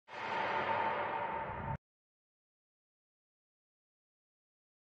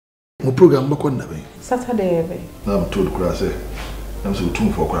My program back on the way. Saturday. I'm told Crass. I'm so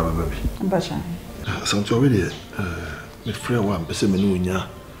tuned for crab baby. Basha. Something already. My friend one person menunya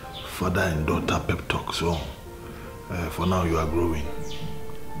father and daughter pep talk. So for now you are growing.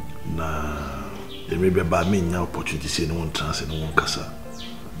 Na there may be about me now opportunity to say no one trans and no one casa.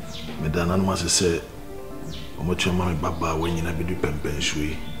 Me dan anoma say omocho mama baba when you na be do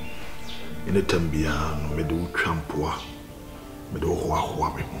pempenhwe. Ene tambia no me do twampoa. Me do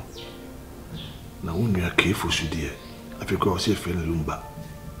hoa me ho. Na wonu akefo sudie. Africa was a friend lumba.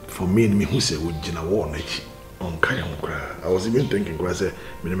 For me and me who say would jina war nechi on Kayan cry. I was even thinking I said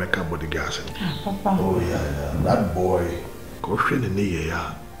me make up body gas. Papa. Oh yeah. That boy go friend in the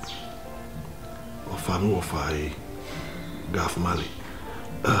year. Of family of I Gaff Mali.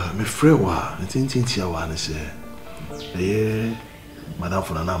 Me frère wa ntintin tia wa ne se. Eh madam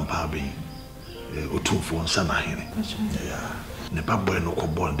for na mpa bin. Otumfo nsa na hene. Yeah. Ne ba boy no ko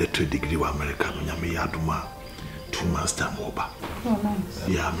born the 3 degree wa America no nyame ya aduma. 2 months time over. Oh nice.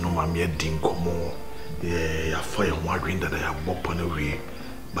 Yeah, no mammy ding como. Yeah, I fire wondering that I have bop on away.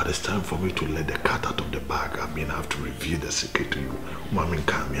 But it's time for me to let the cat out of the bag. I mean I have to reveal the secret to you. Mommy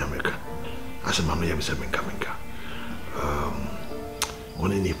come America. I said Mamma Yam said coming.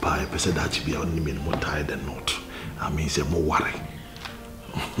 Only any pie said that to be only mean more tired than not. I mean say more worry.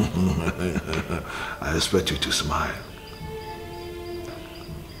 I expect you to smile.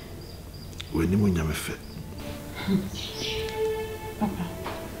 When you me fit. Papa.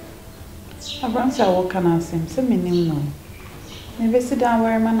 Abraham said, what can I say? Say me name no. Maybe sit down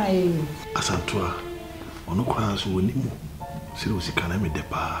where man I Asante, ono kwa so wonimu. Seriously, can I make the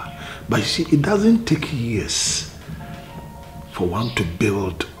power? But you see, it doesn't take years for one to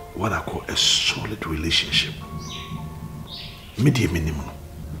build what I call a solid relationship. Midi minimum.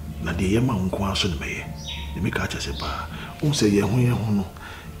 Na de yema nkwa so meye. De make catch say pa. On say ye ho no.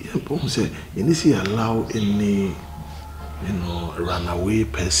 You say you see allow any runaway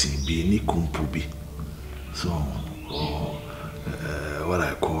person be any kumpubi. So what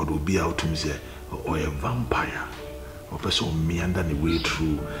I call will be out to me say or a vampire or person meander the way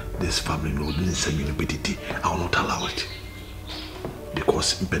through this family no didn't send me I will not allow it.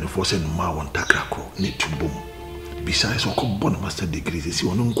 Because in Penforce and Ma want takra need to boom. Besides, I could born master degrees. You see,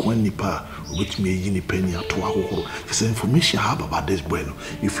 one nipa which may yin penny at 2 This information I have about this bueno.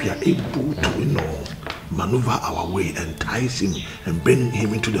 If we are able to, maneuver our way, entice him, and bring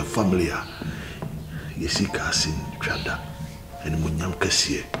him into the family, you see, Cassin, Chada, and Munyam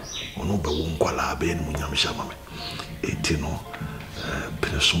Cassie, or no, but won't call our Ben Munyam Shamame. 18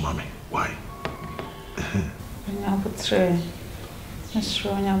 Penesumame. Why? I'm put tray. Miss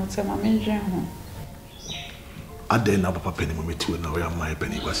Ronya would say, my major. I dare not papa penny me too now I am my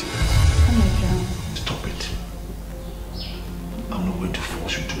penny was Stop it. I'm not going to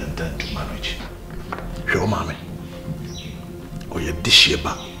force you to enter into marriage. Show mommy. Or your dish year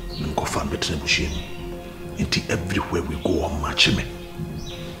back and go find better machine. Into everywhere we go on match me.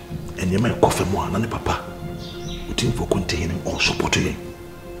 And you may coffee more than papa. We think for containing or supporting.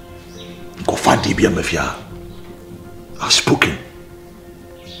 Go find DB Mafia. I've spoken.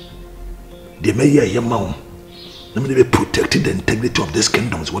 They may hear your mouth. Let me be protecting the integrity of this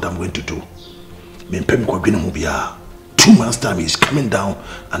kingdom is what I'm going to do. 2 months time is coming down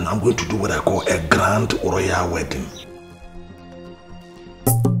and I'm going to do what I call a grand royal wedding.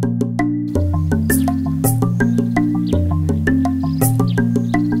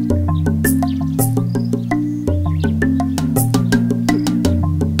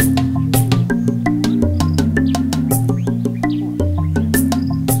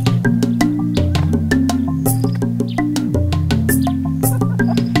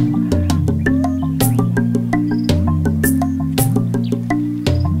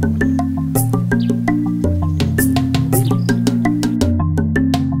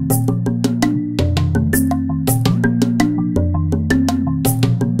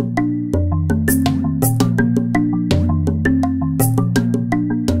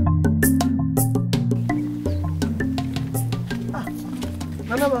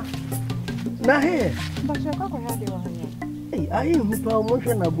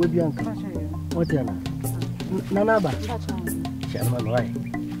 Nanaba. Shalom, right?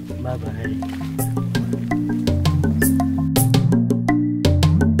 Bye bye.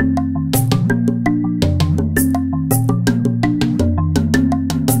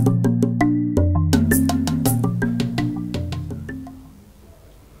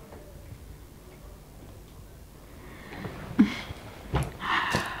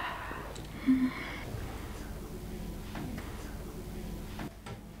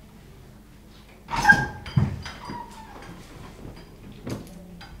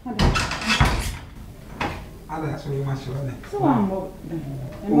 Ala so you must run. So I'm more.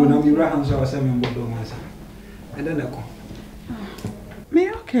 Oh, no, you ran so as a member of myself. And then I come. Me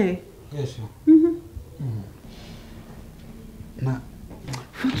okay? Yes, sir. Now,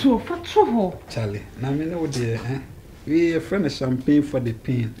 for trouble. Charlie, now me know dear, eh? We a friend of champagne for the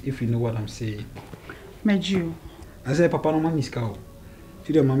pain, if you know what I'm saying. Made you. I say, Papa, no mommy's cow.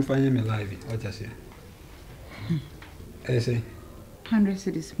 See the mom finding me live, or just here. I say, 100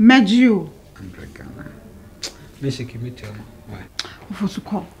 cities. Made you. 100 Ghana. Miss you, me tell me why. For to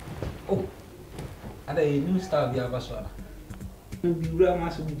call. Oh, are they a new star of the Abaswa? Maybe you are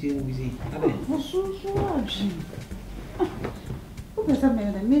master with you. Are they? Oh, so large. Who was a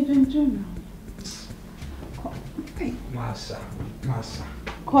man that made you in general? Hey, Massa.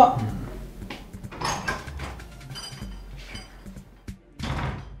 Call.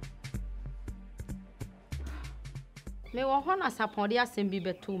 Me wa ho na sapode asem bi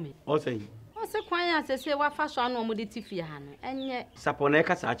beto me. O say. O se kwan ya se wa fa so anu mo de tifie ha no. Enye. Sapone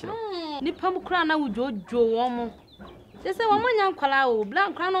ka sa kire. Nipa mu kra na wudwojo wo mo. Se wo manya nkwala o, bla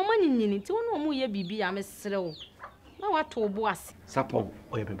nkra no mo nyinyini ti wo no mo ye bibi ya mesere wo. Na wa to bo ase. Sapon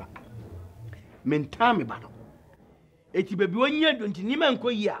o ye beba. Menta me ba no. Eti bebi wonye donti ni man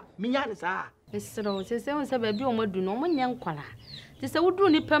koyi a, minya ne sa. Mesere wo se won se bebi o madu no mo nya nkwala. Ti se wudru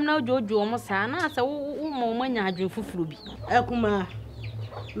ni pam na wudwojo mo sa na se wo mo manya adwen fufuru bi. Akuma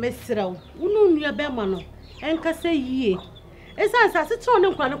mesere wo unu nua be ma no enka se yie. Esansa se tro ne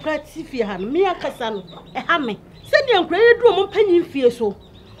nkwa no kra tifie ha no me akasa no ha me. Se ne nkra ye duro mo panyin fie so.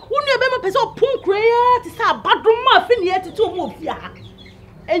 Unu be ma pese opun kra ya ti sa badom ma afi ne yetete o mo fie ha.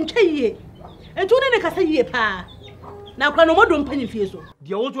 Enka yie. Entu ne kasa yie pa. Na kwa no modom panyin fie so.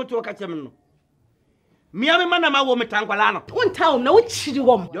 De wo to ka kyem no. Mia me mana ma wo metankwala no. Wontaw na wo chiri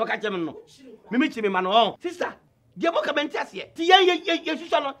wom. De wo ka kyem no. Me chi me ma no. Sister, de mo ka benti ase. Ti ye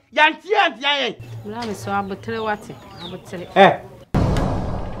hwehwa no. Yantie. Bla me so abotere wate. Abotere.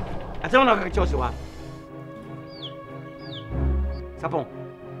 Atem na ka kyo se wa. Sapon.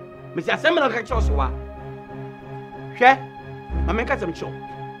 Me si asem na ka kyo se wa. Hwe. Ma me ka sem kyo.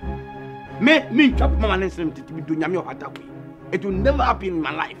 Me chop mama nsem titi bi do nyame o hata kwe. It will never happen in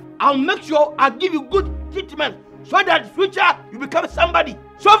my life. I'll make sure I give you good treatment so that in future you become somebody.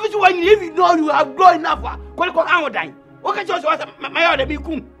 So if you know you are grown enough, call Amodan. Okay, so my other be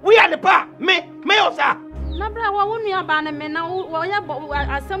kum. We are the pa. Me osa. Na bra wa wonu aba na me na wo ya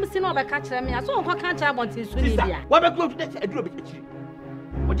asem si na obeka kire me aso nko ka kire bontin su ni bia. Wa be close to that eduro be kire.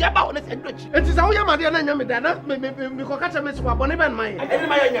 Odi aba wona se eduro kire. Enti sa wo ya made na nya me da na me ko ka kire me so abone ben man. Edi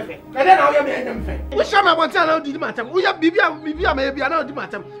ma ya nya fe. Ede na wo ya me nya me fe. Wo sha me bontin na odi matam. Wo ya bibia ma ya bia na odi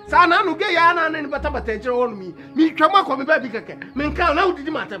matam. Sa na no ge ya na ni bata kire wonu mi twam akọ me ba bi keke. Me nka na odi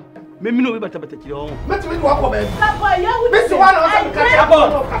matam. Me no be bata kire won. Metimi do akọ ba. Papa ya wo. Me si wa na o ka kire abo.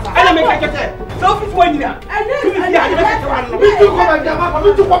 Ana me ka kire. So office wa nyina. Me tu ko ba bia ma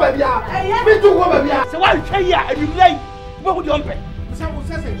me tu ko ba bia. Se wa hwe ya adumlai. Wo ho di ompe.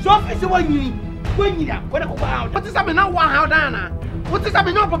 So office wa nyini. Wa nyina. Ko na ko ba. What is happening now? How dana? What is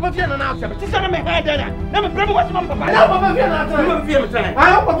happening now? Papa Fiona now. Ti sa na me ha dana. Na me brem wa ma papa. Now Papa Fiona now. Papa Fiona try.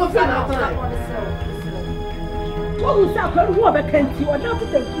 I Papa Fiona now. What was that? Who are Akan Twi? Or not to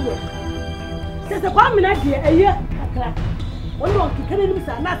take you? There's a family here, a year. One more to tell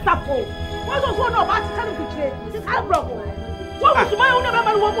him, not supple. What was one about to tell him to trade? This is how broke. What was my own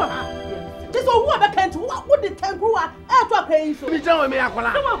number? This old woman Akan Twi. What would the tango after paying so? Me tell me,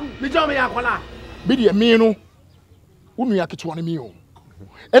 Aquala. Me tell me, Aquala. Bidia me unu ya ketwane mi o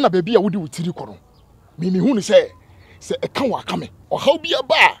e na baby a wodi wutiri kɔ no me hu ni sɛ e ka wa ka me o ha obi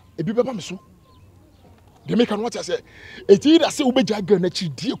aba e bi beba me so de me ka no wata sɛ e ti da sɛ ubegya ga na chi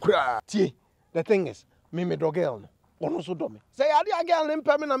die kura Tie, the thing is, me girl no ono so do me. Say ade girl no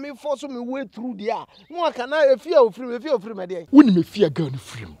mpa me na me force me way through there. No aka na efia ofri me dey. woni me fia girl no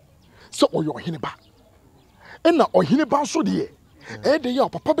frim sɛ oyo ohene ba e na ohene ba so de de ya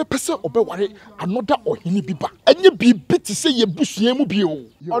papa be pese obeware anoda ohini biba enye bibi ti se ye busua mu bi o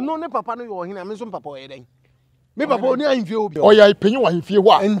ono ne papa no yo ohini me so papa o ye den me papa oni ahimfie obi o ya penyi wa ahimfie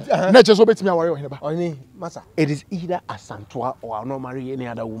ho a na che so betimi aware ohini ba oni masa it is either Asante or I'll not marry any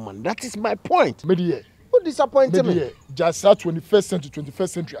other woman. That is my point. Me dey who disappointed me just 21st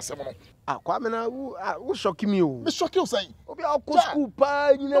century asem no Kwame na who shock me o me shock you say obi akọ school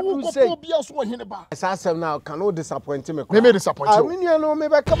pa nyina do say obi aso ohini ba asasem now cannot disappoint me me disappoint you me no me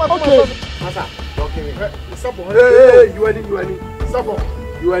be come okay masa okay Sapo hey you any Sapo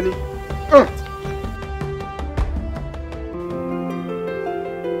you any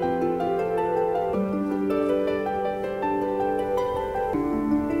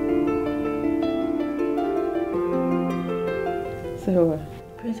So,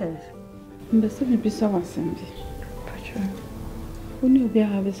 Princess, Mbese me bisa wasembi. Pacho. Uni obi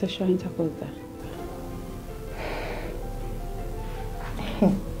have a sexual intercourse da.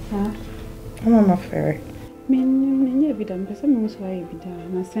 Ha? Mama fair. Me ye bi da mbese me so aye bi da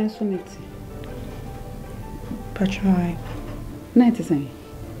na sense neti. Pacho ai. Na ite say.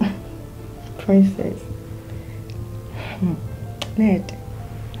 Princess. Net.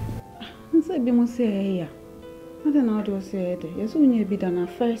 Nse bi mo say ya. I don't know what to say. Yes, when you be done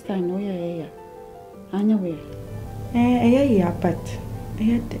first time, no, yeah. Anyway, yeah, but I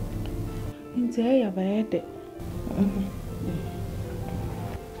had it. Into a bed.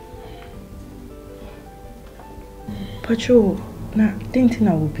 Pacho, na, didn't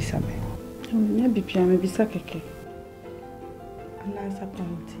I will be some. Maybe Piano be sakeke. And that's a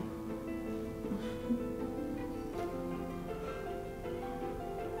bounty.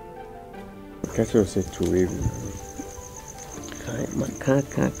 Catch yourself to wave. Can't.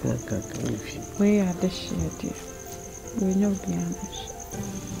 Where are the shades? We know the honest.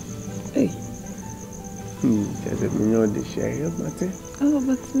 Hey. There's a million the share, but Oh,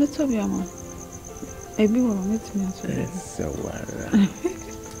 but let's have your mom. Maybe we'll meet me as well. so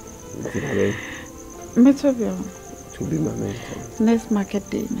Let's have your to be my mentor. next market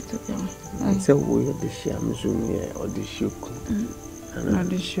day. Let's have your And so we are the share, I'm assuming, or the shoe. Not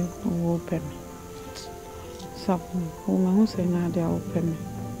the shoe will open me. Something, woman who say now they are open me.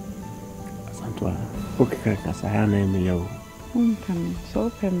 Asante, okay, because I have name you. Open me, so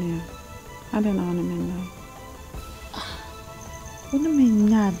open me. I don't know what I mean now. What do you mean,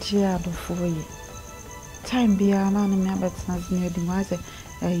 not jailed for you? Time be a man and me, but it's near the was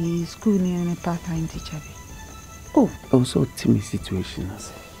a school near a part time teacher. Oh, also Timmy situation, I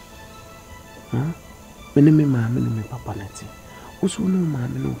say. Huh? When me mamma and me papa neti. Also no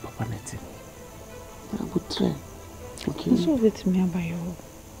mamma no papa neti. I would try. Okay. So with me by you.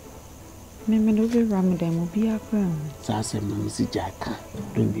 Me no be Ramadan will be a crown. So I said, Mrs. Jacka,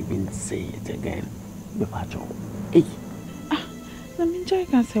 don't even say it again. Bepacho. Hey. I mean, Jack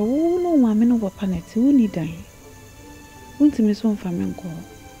can say, oh, no, mamma no papa neti, who need die. Won't me so famine call.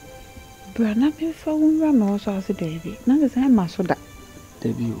 But not be found Ram also as a baby. Now the same muscle that.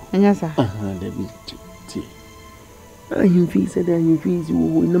 Debbie. And yes, sir. Debbie. I am said I am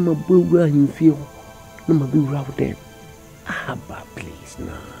you no my boy him feel. No my be round them. But please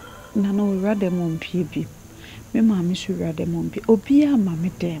now. No, we rather mom PB. Me mammy should rather mom be obia mammy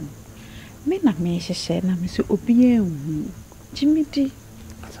dem. Me na me share na me so obia Jimmy D.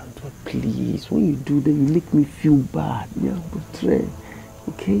 Asante, please, when you do that, you make me feel bad. Yeah, but try.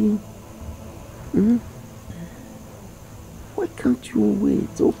 Okay? Why can't you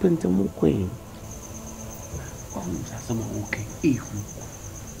wait? Open to more queen. Someone okay.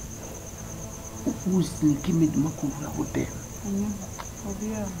 Who's sneaking me the Makura with them?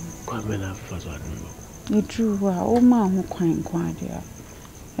 Come and have first one. You true, oh, ma who quite quiet.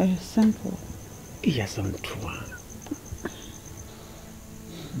 Simple. Yes, I'm true.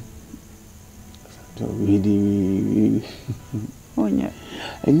 Really. Oh, yeah.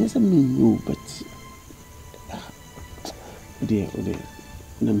 I never mean you, but dear,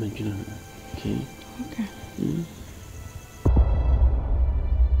 don't mention it. Okay. Okay.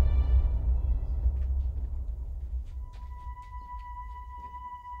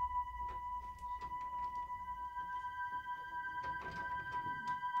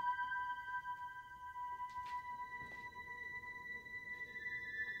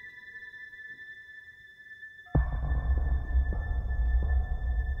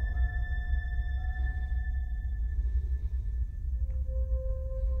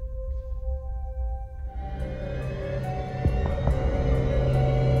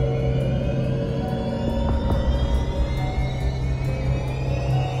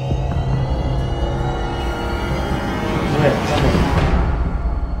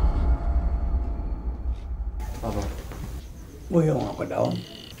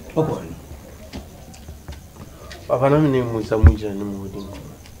 Papa, na mimi musamuja ni mudi.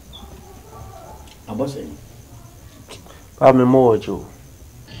 Abose. Pa me mojo.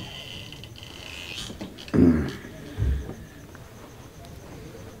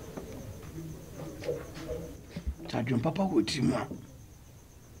 Tadwon papa wo timu a.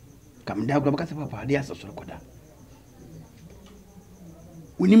 Kam da gba bakasa papa de asosoro koda.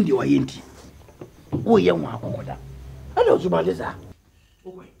 Wonim de wayenti. Wo ye nwa akokoda. Ada ozuma de za.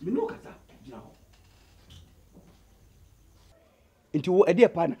 Okay, me no kasa. Into wo ede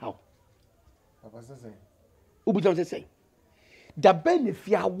pa na how Papa say ubutam say da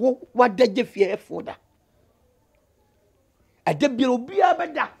benefia wo wadagye fie efoda ade biro bia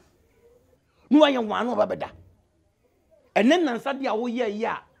beda no aye wan no beda enen nansa de a wo ye ye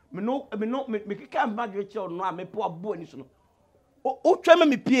a me can't magic or no, me poor boy. O try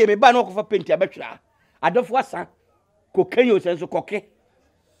me pay me buy no for paint ya betcha. I don't for son. Cocaine sense of cocky.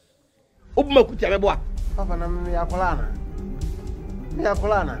 Open my kutia boy. Papa na me akolana. Me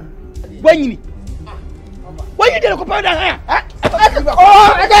akolana. When you did a compare that?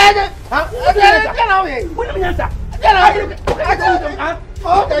 Oh, again. What do you answer? I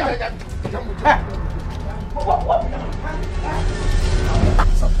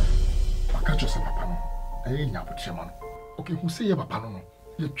catch yourself, Papa. I ain't your chairman. Okay, who say your papa no?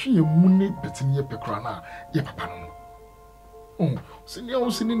 You tree a moon betting your pecrana, your papa no. Oh,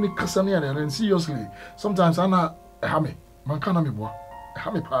 senior sitting in the Cassanian and seriously. Sometimes I'm not a hammy. Man can't be boy. A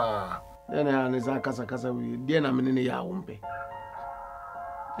hammy pa. Then I am a casa with Diana Minnie Yaumpe.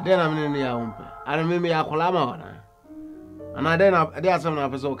 Then I'm in the Yaumpe. I remember Akolama. And I then some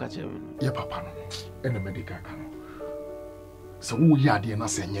episode catch him. Your papa and the medical can. So, who yard and I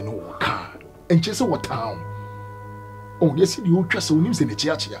say, you know, car and chase what town. Oh, yes, you will trust on him in the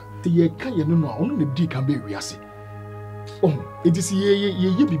church. The year can you know only the D can be reassi. Oh, it is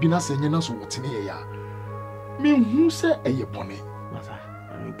ye be been saying, you know, so what's in here. Me who say a ye pony. Mother,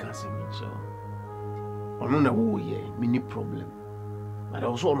 I mean, can't see me so. On a woo ye, mini problem. But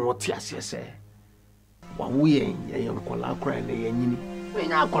also on what yes, say. One we ain't young cola crying, a yini. Me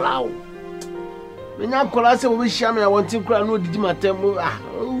not call me not call us over Shammy. I want to cry no did my temple. Ah,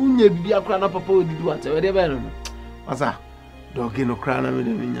 you be a crown up a poet, did whatever. Masa, dog in a crown, I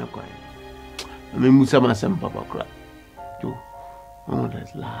mean, you're quiet. I mean, Musama Sam Papa cry. You, oh,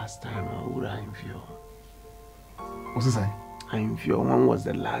 that's last time I would I'm feel. What's this? I'm feel when was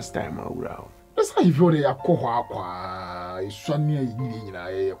the last time I would out. That's how you feel they are qua. It's sunny,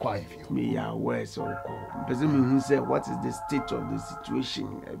 you quite feel. Me, I wear so cold. Person who said, what is the state of the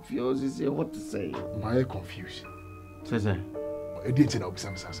situation? I feel you say what to say. My confusion. Says I. I didn't know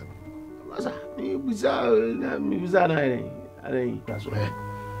some assassin. Me bizarre, I think that's why.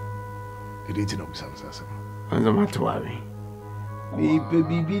 I didn't know some assassin. I'm the matter with me. Me,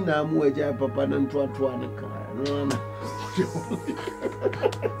 baby, now, Moja, Papa, and Twi. No.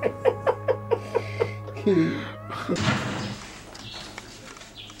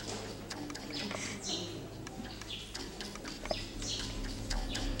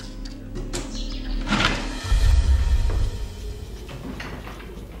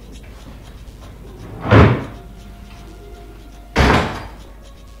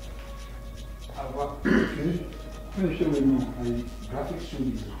 Graphic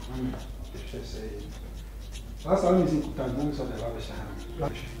studio. Last time is in Kutangan, so the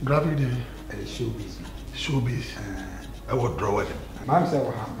Graphic day. Showbiz. Showbiz. I will draw it. Mom said,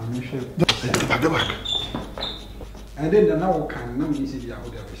 I'm sure. Back. And then the now can not be the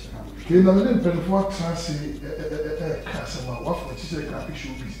other. You know, then Penfoy Sassy Casama, what for she said graphic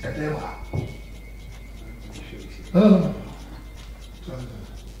showbiz, a demo. No.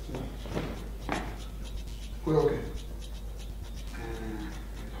 Well, okay.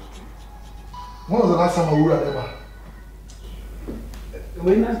 When was the last time we were ever?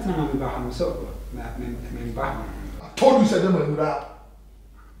 When last time I'm back myself, I told you said them and that.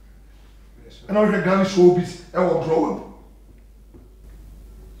 And I was a Ghana showbiz, I will draw it.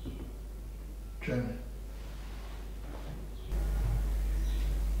 Jeremy.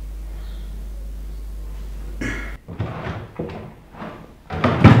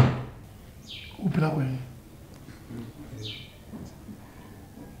 Open up with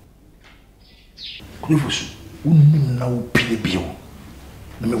Kulifusu, unna upile bio.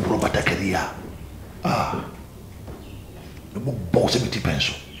 Na me bro batakeria. Ah. Me bo boss me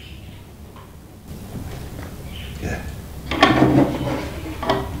penso. Yeah.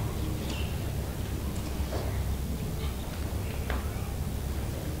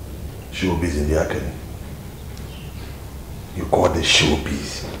 Showbiz in the Akan. You call the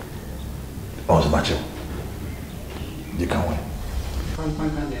showbiz. How's the match? You can win.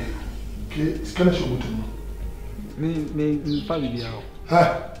 Okay, it's kind of show to me, family. Ha!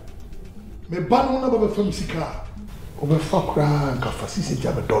 Me ban one about Films Africains. Over $4 and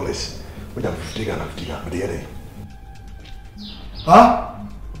 $50 with a $50 with the other. Huh?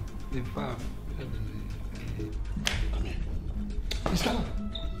 The farm.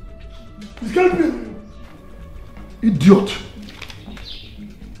 It's gonna be idiot.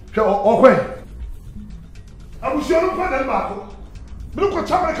 Okay. I'm sure I'm going to go. Look what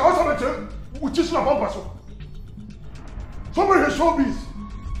happened. I was going to just not one person. Somebody has showbiz.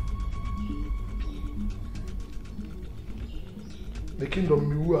 The kingdom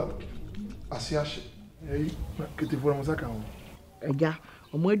Miwa Asiashi. Hey, get the phone. Eja,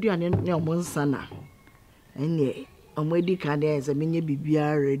 omo aduane ne omo nsa na. Ene Omwedi kan dey say menye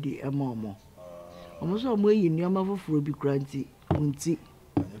bibia ready emomo. Omoso omoyi nneoma foforo bi kranti unti.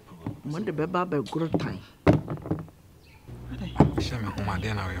 Mo de beba be gro tan. Shame homa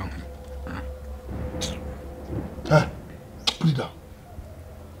dey na yo. Ah. Put it down.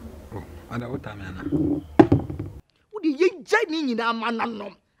 Oh, ada utamana. Udi ye jai ni nyina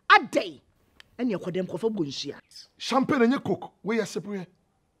mananom. Adai. Ene yakodem kofa bonhia. Champagne and coke. Where you separate?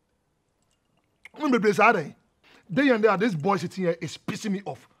 I'm be say day and day this boy sitting here is pissing me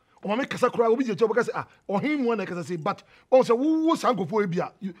off. O make kasa kura obi je job kasa o him one kasa say but on say wo san go for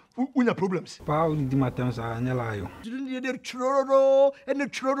bia you your problems. Pa o di matem sa anyala yo.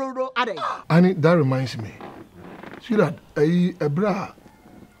 And that reminds me. See that a bra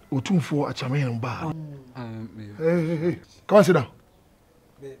otumfo achame ba. Hey. Come on sit down.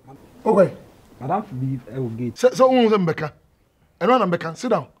 Okay. Madam leave I will get. So Mbeka. And one Mbeka sit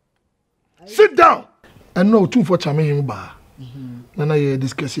down. Sit down. And no otumfo achame ba. Nana ye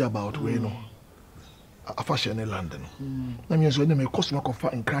discuss about we no. A fashion in London. Na me so me cost no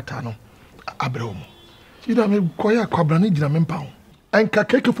kofa nkrata no. Abrehom. See that me koya kwabra ni gina me mpa. Enka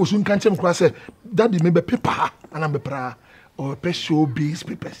keke fosu nka nchem kura say daddy me be paper and am be pra or pe showbiz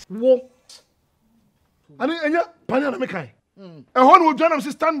papers. Wo. Ani enya pani na me kan. E ho no join am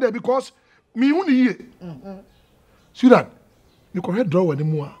stand there because me hu ni ye. See that? You go head draw when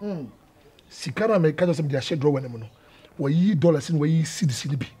mu a. Sikara me ka just me dey share draw when mu no. We yi dollars in we yi cedis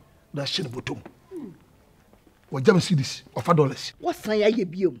ni bi. Na share bottom. We jam cedis of $4. What sign aye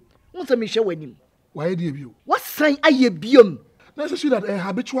biom? Won say me hwe wanim. Why dey biom? What sign aye biom? Na say that a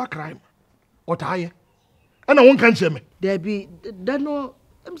habitual crime. Or tie. And I won't can share me. There be no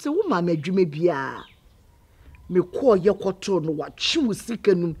am say wo ma me adwuma bia. Me call ye kwoto no wa twi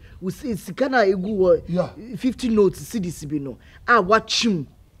sika num wo sika na egu 50 notes cedis bi no. Ah wa twi.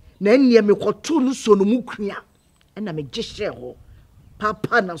 Na nne me kwoto no so no mu kua. Na me gishe ho.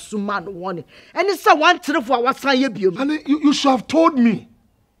 Papa na suma no one. Any say one trefo a wasan ye biom. And you should have told me.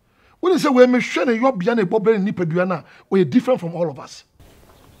 When you say we me hwe na you bia na bobere ni padua na we different from all of us.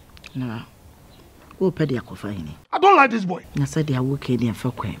 Nah. Wo pedi akofa hini. I don't like this boy. Na said ya woke ni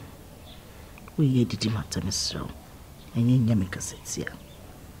amfa kwem. We ye didi matam so. Enye nyame kasetia.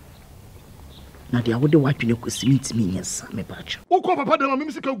 Na dia wode watwene kosimiti mi nyesa me bacho. Wo ko papa dem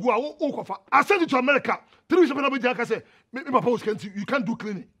me sika gu a wo kofa. I sent you to America. 3 weeks before I be say me papa was you can't do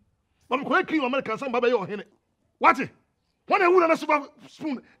cleaning. But ko clean America san baba ye o hene. What? When I would na super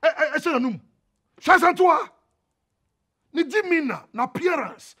spoon e say Nous. Ces Twi. Ni demeanor, na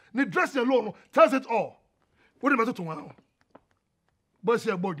appearance, ni dress alone tells it all. What am I to one? Boys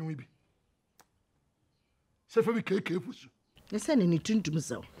here board you be. Say for me KK fusu. They say ni tuntum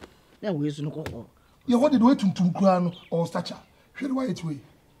so. Na we so no ko. Yeah, what did we tuntum kura no or stature? Hwede why it way.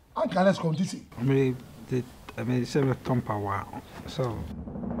 Anka let's come to see. I mean say we tompa wa. So.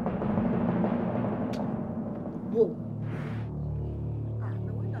 Whoa.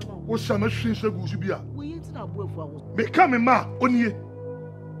 Wo sama hwin so gu so bia. We yin na boafu awo. Me come ma onie.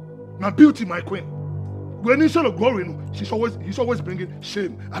 Na beauty my queen. When he's so glory no, he's always bringing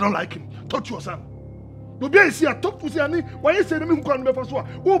shame. I don't like him. Talk to your son. No be see I talk to see ani why you say me who can me for so.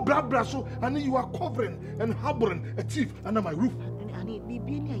 Oh bra so and you are covering and harboring a thief under my roof. Ani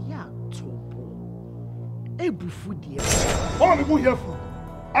bibi ni ya topo. Ebufu dia. All me go here for.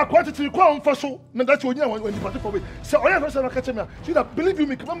 I quite to kwa on so na that you when the party for me. Say oya no say na catch me. See that believe you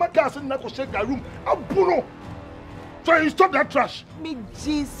me come my car say na go shake my room. Abuno. So you stop that trash. Me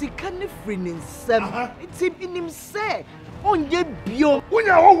Jessica ne free nsem. It's in him say onye bio.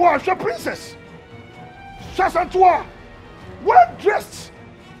 Unya ho a princess. Ces Twi. Well dressed.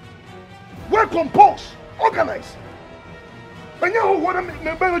 Well composed. Organized. And you what me be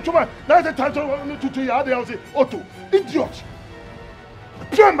chuma. That's the title to your other say Otto. Idiot.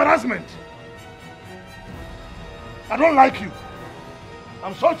 Pure embarrassment. I don't like you.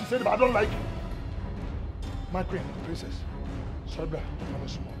 I'm sorry to say it, but I don't like you. My queen, princess. Sorry, I'm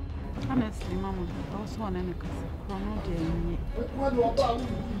small. Honestly, Mama, I also want to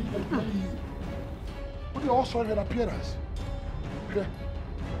What do you also have appearance? Okay.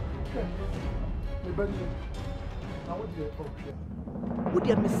 Would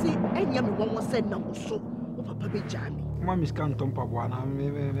you say any one said no so? Papa be jammy. Mommy's can't tompa one.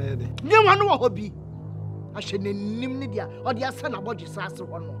 No one know hobby. I should name Nidia or the son about your sass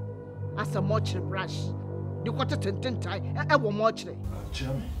one. As a much brush. The quarter 10 time, I will watch it.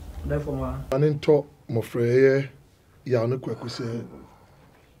 Therefore, an into Mofrey, Yana Quack say,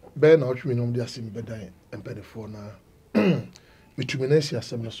 Ben out me on the Assim Bedine and Penifona. Mituminacia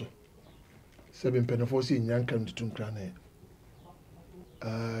Samaso 7 Penifosi in Yankan to Tuncrane.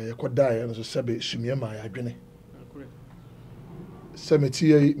 You could die and so Sabi Sumiama, I drink.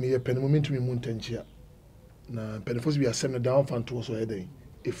 Cemetery me a penmoment to me muntenchia. Na penifos be a send down fan to us or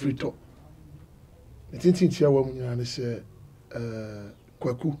a free talk. The thing here woman and say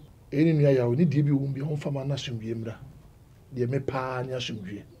Kwaku, any near you need to be won't be home from a nation be emra. Dear me pa near should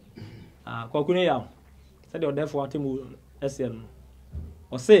be. Ah, Kwakunia said you're there for what you SN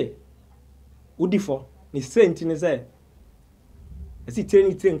or say, Woody for ni saint in his head. I see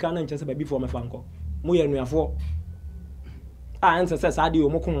 10 cannon just before my fanco. Moya and for. Ah, answer says I do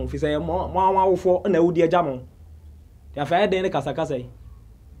Mokun, if say more for an old dear jamon. The affair then the Casacase.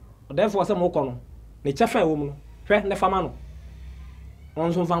 Therefore, some Mokono, nature fair woman, fair the famano.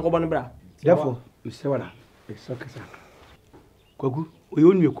 On some fanco bonbra. Therefore, you say what? It's okay, sir. Kwaku, we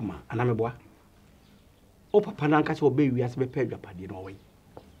own you, Kuma, and I'm a boy. O papa nanka will be we as be paid up at the Norway.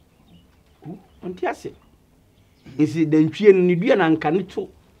 On Tiasi. Is it then she and Nidian and Canito?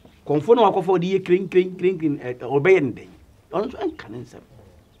 Conform walk for the cling obeying day. On Canon, sir.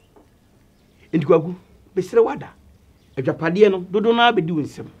 In Kwaku, Mr. Wada. A Japadiano, do not be doing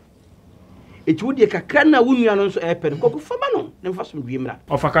some. It would be a cacana woman also a pen, Coco Famano, and for some dreamer.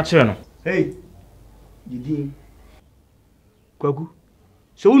 Of a cacciano. Hey, you did. Kwaku.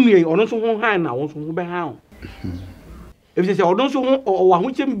 So we on so high now, also be how. If they say, or don't so or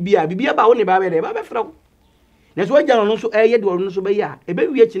which be a about only by the Baba Frog. That's why you also a yet or no so be ya. A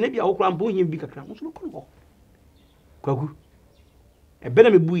baby yet maybe I'll cram him big a cram. Kwaku. A better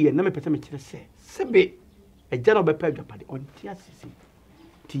me buoy and never pet say. Sebe. A general be paid up on Tiasi.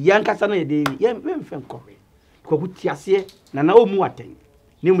 Tiankasana day, young fan corre. Kwaku Tiasie, Nana Muaten.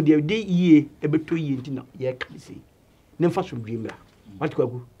 Name the day ye a bit 2 years, ye can see. Never should dream. What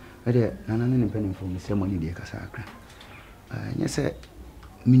Kwaku? I did an penny for me, ceremony, dear Casacra. Yes, sir.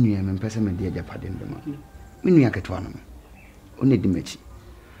 Minuam and Pessim, dear Japadin. Minuak at one. Only Dimechi.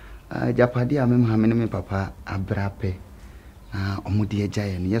 Japadia, mem haming papa, a brape, Omudia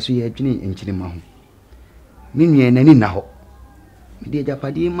giant. Yes, we had Jenny in Chilimaho. Minuan any now. Dear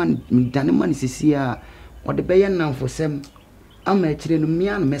Japadi, man, Danaman is here. What the bayan now for some. I'm actually no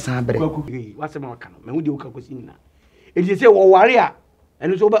mean mess. What's a marker? Memudio Cocosina. It is a warrior.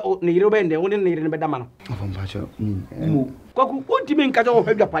 And it's over Nirobe and the only Niran Bedamano. Of Pacho, Kwaku, what do you mean? Cato of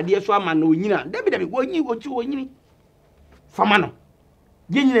Japadia Swama, no, Yina, David, when you go to Yini Famano.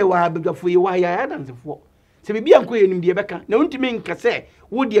 Jenny, why I beg for you, why I had answer for. So be uncle in the Becca, no to mean Casse,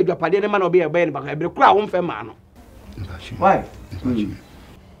 would your Japadia man or be a band, but I be a crown for man. Why?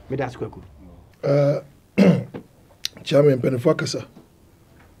 But that's Kwaku. Chairman Penifocasa.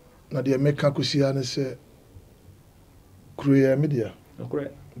 Nadia make Kakusiana say, Korea media.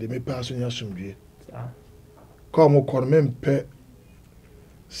 They may pass on your sumbi. Come on, mempe.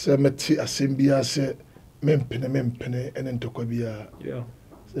 Semeti asimbia se mempene and entokobia. Yeah.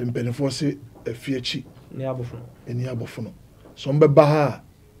 Then Penifossi a fiachi. Niabofono. Some baha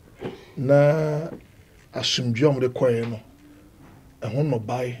na asumbium de quayeno. And one no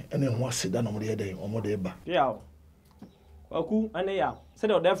buy and then one sit down on the day or more day back. Yeah. Kwaku, and they are.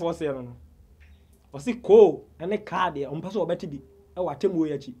 Said therefore, say, was it cold and a card there on Paso Betty? Oh, what Tim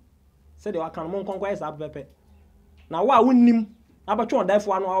Wayachi said, I can't more conquest up Pepe. Now, why wouldn't him? Abatron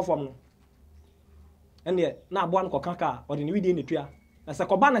therefore one hour from and yet, now one cocaca or the new in the tree. As a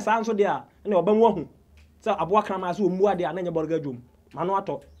cobana answer there, and your bum. So I walk around my room, more there, and then your burger room.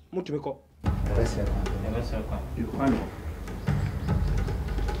 Manuato, Mutumico. You find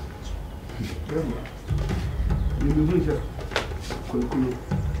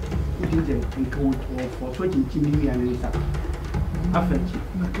you and cold for 20 million Affect you.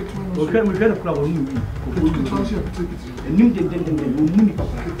 Okay, we get a club on you. And you didn't move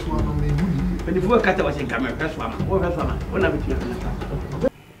papa. But if we cut was a camera, that's one. One of it.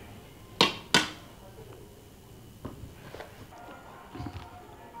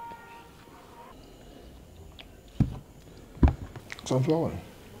 Sunflower.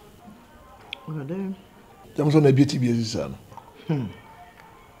 What are Jamson, a beauty be son.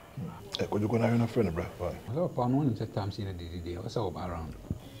 Could you go now? Friend, bro. Well, upon one time seen a day, I saw around.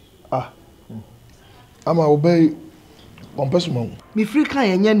 Ah, I'm obey one person. Me free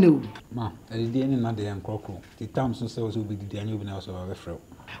kind, and you Ma, I didn't know the uncrockle. The Thompson says will be the annual house of a friend.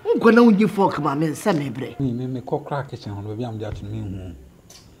 I'm going to you for come on, semi break. Me cock crack kitchen on the Viam there to me. And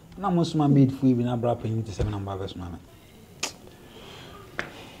I must my maid for even a brap in the 7 number of mamma.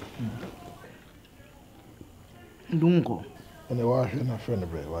 Don't go. And the wife and a friend,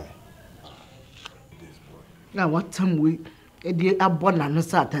 why? Now, what time we a dear abona no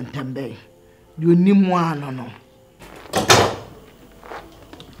certain tembe. You need one or no.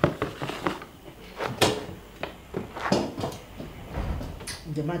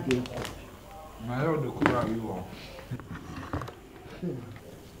 The matter. My lord, the cura you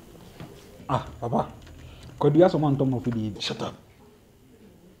Ah, Papa. Could you ask someone to move with Shut up.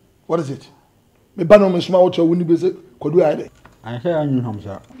 What is it? Me ban on me small child when you visit. Could you hide? I say I knew him,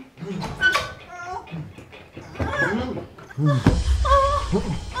 sir.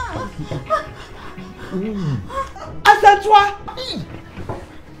 Akan Twi!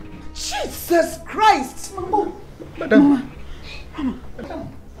 Jesus Christ! Mama. Madam.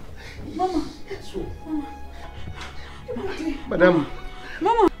 Mama. Madam.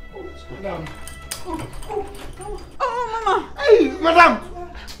 Mama. Madam. Oh, Mama. Hey, Madam.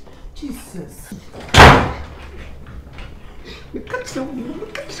 Jesus.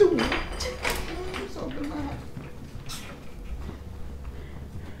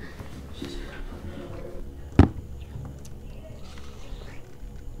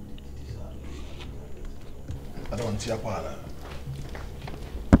 I don't see a parlor.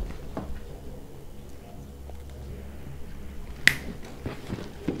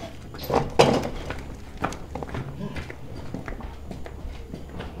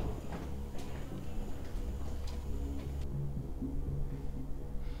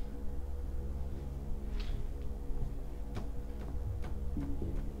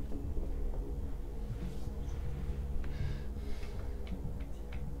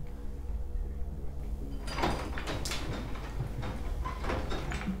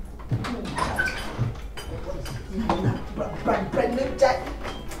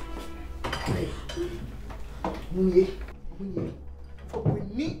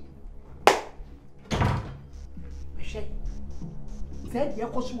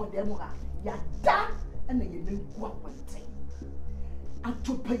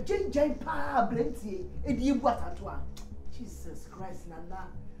 Jesus Christ, Nana.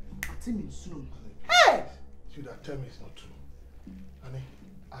 Hey! Should have tell me it's not true. Honey,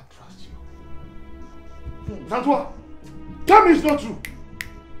 I trust you. Tantwa, tell me it's not true.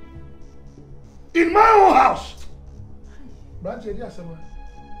 In my own house. Branch area somewhere.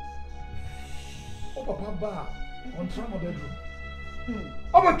 Oh, Papa Bar on trauma bedroom.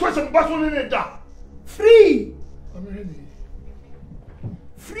 I'm a twist and bass in it. Free! I'm ready.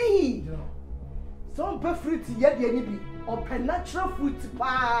 Free! Yeah. Some per fruit yet the enemy or per natural fruit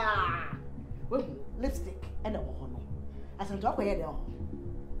pa. Well, lipstick and a honor. As I'm talking here,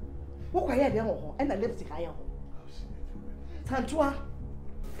 what I had and a lipstick I am. Tantwa.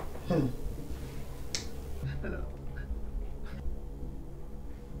 Hello.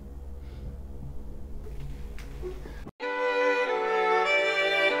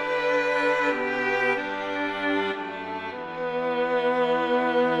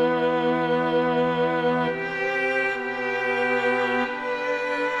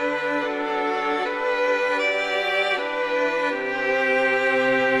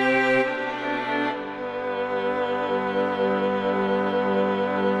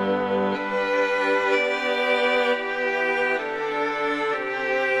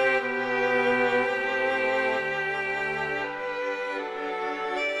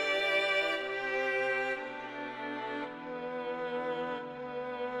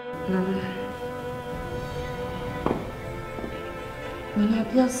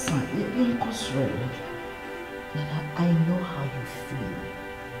 Yes, I know how you feel.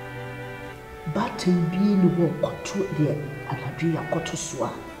 But in being walk to the Aladria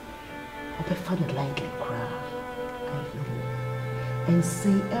Kotoswa, I prefer the like and cry. And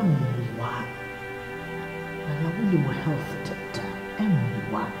say, Emma, and I will your health, doctor.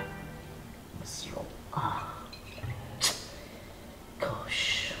 Emma, so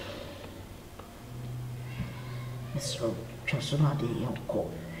gosh, Miss Rob. Persona de yonko.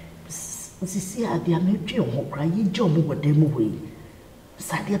 Sisi ade amedwe ho kra ye jom wo dem we.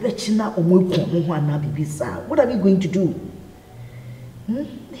 Sade abechina omwekon ho ana bibisa. What are we going to do?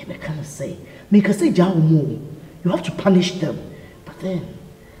 They be kind of say, make us say jaw mo. You have to punish them. But then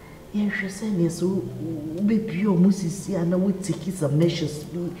you should say me so baby o musisi ana we take some measures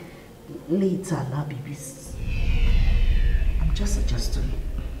later na bibis. I'm just suggesting.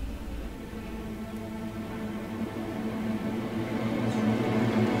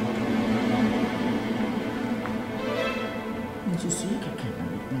 So you can keep me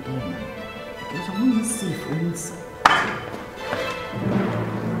there because I want to see friends.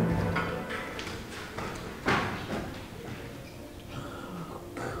 Oh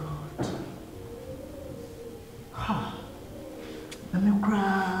God. Ha. I'm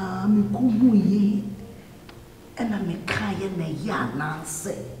cry, I'm kubuye, and I'm crying a yana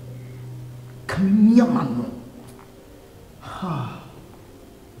say. Come here, man. Ha.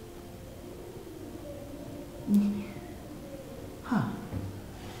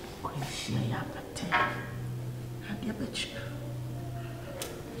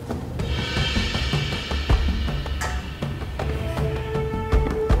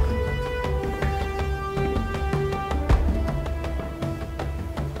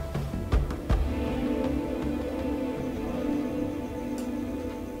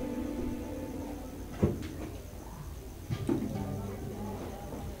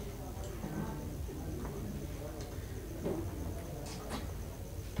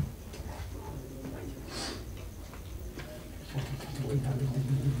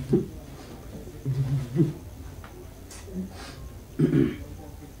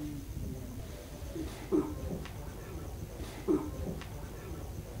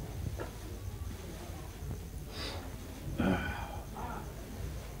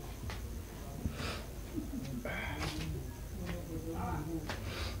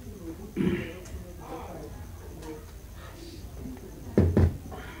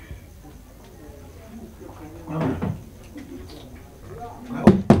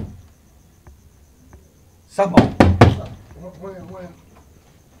 Sabo. Where?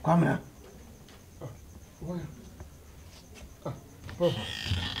 Come here. Where?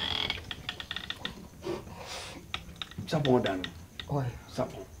 Sabo dan. Why?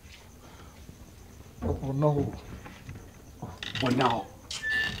 Sabo. Oh no. Oh no.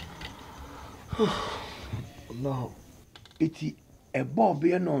 Oh no. Iti e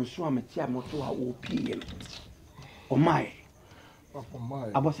bobe no nso ameti amoto a wo pie no. O mai. Oh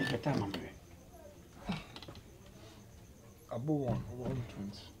my. Abo secretary mamre. Abo one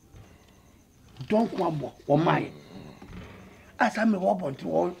twins. Don't kwabo o mai. Asa me wo bonti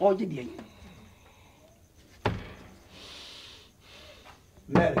o je de.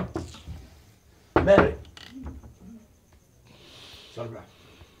 Mary. Salva.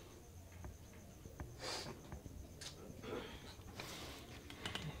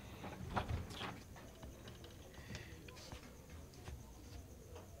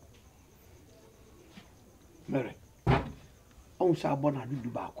 Mary. On sa bona dudu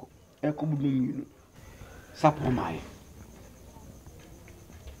bako. E ko bu no minu. Sapon mai.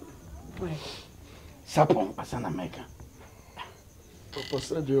 Wait. Sapon asana meka. Papa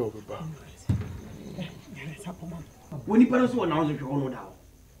said you over ba. Sapon. Woni pa so na onzo hwe no da.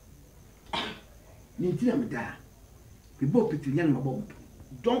 Ni tira me da. Bi bo pitirinya na mabo.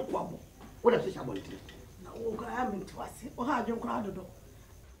 Don kwabo. Wo da se sha bonti. Na wo ga am ntwase. O ha adwen kra dodo.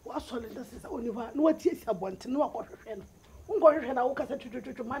 Wa sole da se sa oni wa na watie sia bonti na wakɔhwehwɛ no. Ngɔhwehwɛ na wo kasa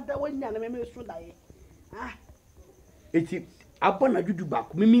twetwetwe mada wanya na meme so dae. Ah. Eti abona dudu ba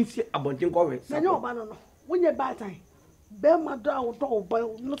ko mimi nsi abonten ko hwe. Na nya oba no no. Wonye batan. Be ma do a wo do oba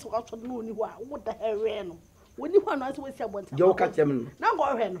no so aso no oni ho a wo da hewe no. Woni ho no ase wo sia bonti. Je wo ka kyem no. Na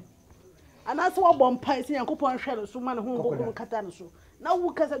ngɔhwɛ no. Ana se wo bɔ mpa esi Yankopɔn hwɛ no so ma ne ho ngɔkɔ kata no so. Na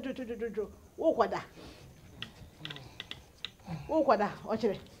wo kasa twetwetwe wo kwada. Wo kwada o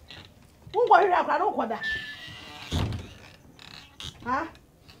kyere. Wo ngɔhwɛ akra no kwada. Ha?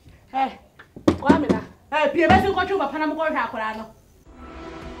 Eh. Kwa mina. Pie besi ko chuba pana mo ko hwa akora no.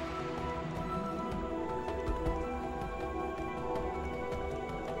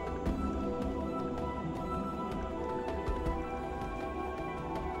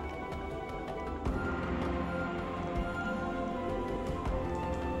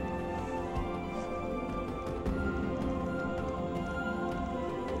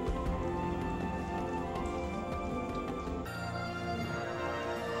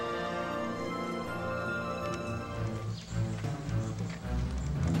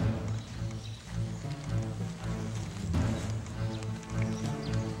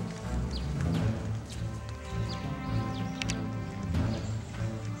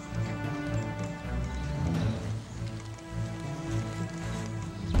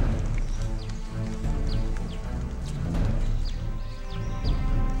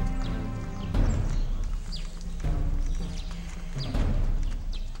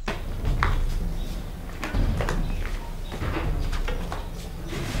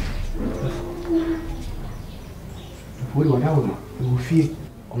 Wori wala wo wo fie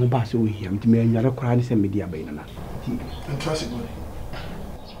o ba se wo hia mtime anware kora ne se media bayi na ti entrance body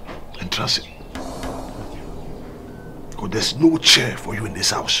entrance because there's no chair for you in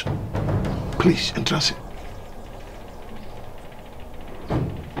this house. Please entrance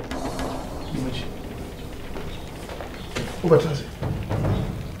over entrance.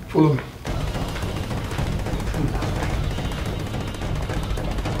 Follow me.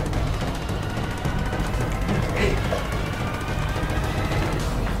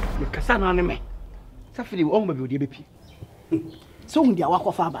 Na ne me safiri o ngba bi odi bepi So hun dia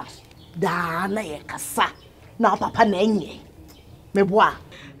wakofa ba da na ye kasa na papa na enye meboa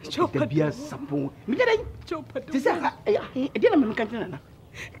chopa bia sapo me dey chopa ti say e dey na me kan na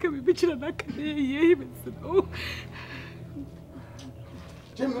ka me bi chira na ka ye me so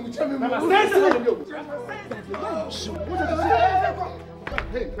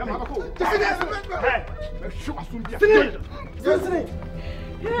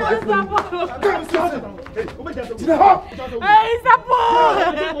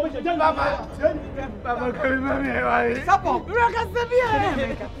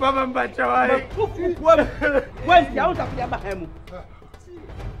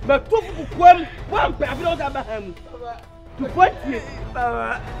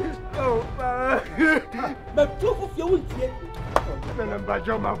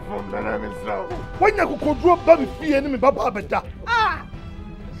When you could drop baby fee and me baba beda. Ah!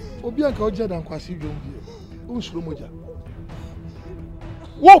 Obi anka oje dan kwasi dwom die. O suro moja.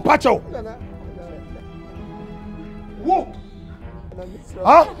 Wo pacho. Wo.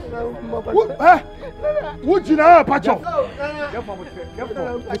 Ah? Wo eh? Wo jina pacho.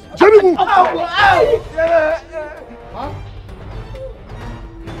 Jemi mu. Ah!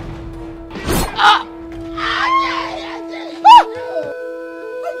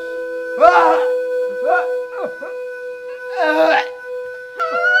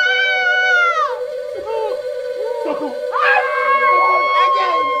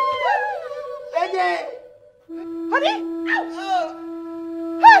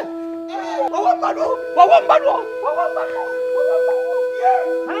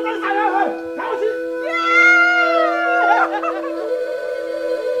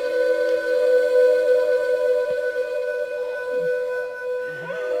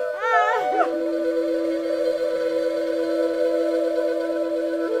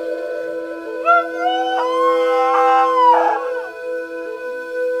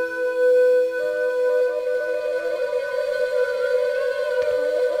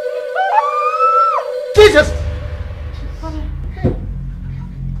 Jesus!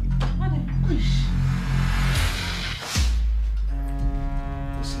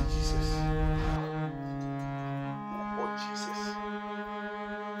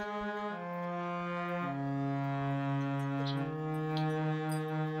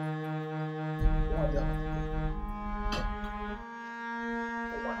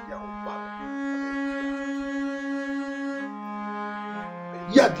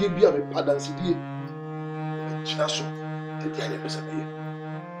 Ya die bia me padansi die. China so. The dia be say be.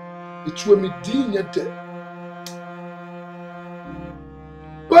 It will me din yete.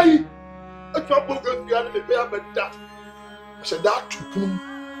 Bye. Atwa boga bia me be abeda. I said that to pum.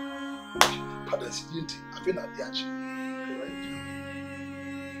 Padansi die nti afi na dia chi.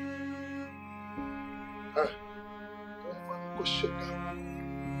 Ah. Go shut down.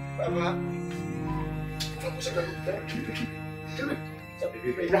 Baba. Vamos chegar no pé.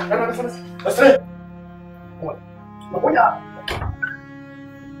 Asante. Ngoja.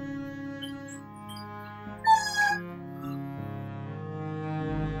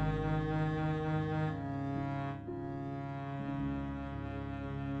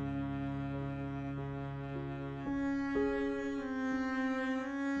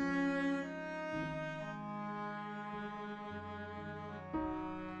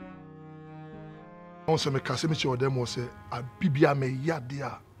 On se me casse me chez them was a bibia me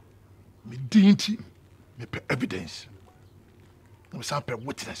yadia me dinti me pe evidence me sample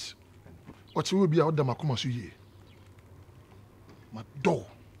witness what will be out them akoma so ye my door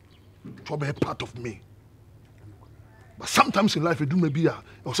to be a part of me, but sometimes in life we do maybe a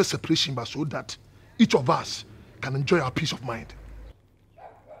also separation but so that each of us can enjoy our peace of mind.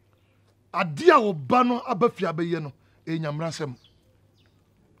 Adia obano abafia be ye no enyamransem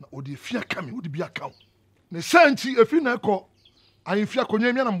na odi fia kame odi bia kawo ne santi efi na ekọ ayefia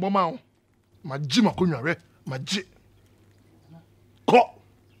konye mi na mboma wo magji makonware magji ko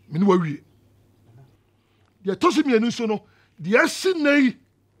mini wawie de tosi mi enu so no de asi nei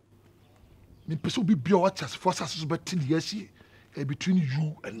me pese obi bia what as force as so bet de asi between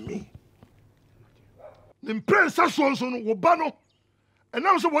you and me ne prince so no wo ba no and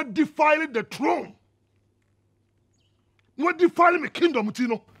now so what defiling the throne, what defiling my kingdom,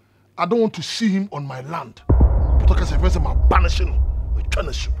 Tino. I don't want to see him on my land. But I say, I'm banishing him.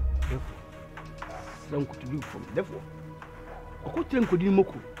 Therefore, to do from therefore, I could tell you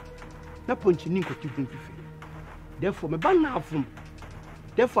Moku. Na punching to you. Therefore, my ban now from.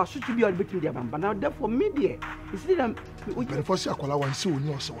 Therefore, I should be a bit in the but now, therefore, media. Instead of first, I call one so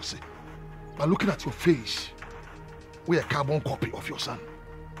new so say. By looking at your face, we are a carbon copy of your son.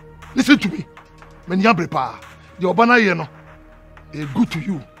 Listen to me. Menyabre the Obana yeno is good to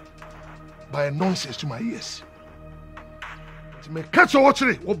you, but a nonsense to my ears. To me catch your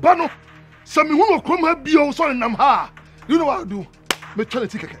watchery, Obano, some who will come here be also in Namha. You know what I'll do?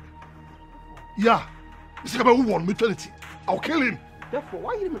 Maternity. Yeah, this is about who won maternity. I'll kill him. Therefore,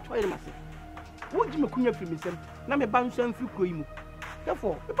 why you try myself? What do you make from myself? Now, my bounce and few.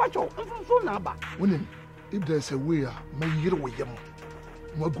 Therefore, if I show, I'm so naba. If there's a way, may hear with him.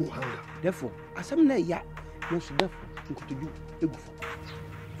 no go hunger. Therefore, asem na ya, no so therefore, nkutuju egufo.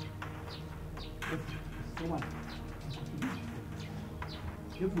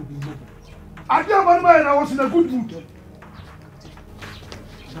 I can't man, I was in a good mood.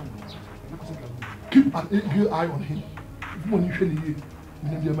 Keep an eagle eye on him. If you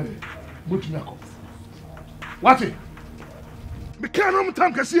want to what it? Me can't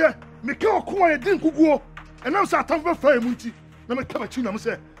time can see me can't quiet didn't go and I'm sat on for Munti. Let me come at you. I'm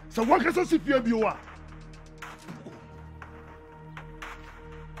say, so one can see if you are.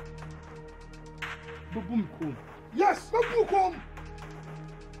 Yes, no come.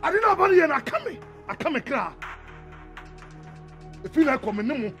 I didn't know about you and I come a car. If you like coming,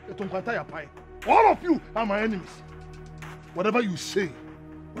 no, it don't pie. All of you are my enemies. Whatever you say,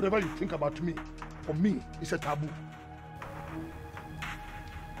 whatever you think about me, for me, it's a taboo.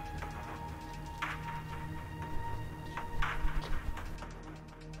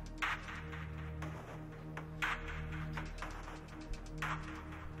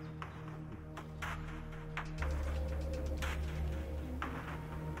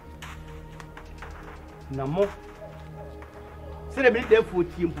 Namo. Say the minute for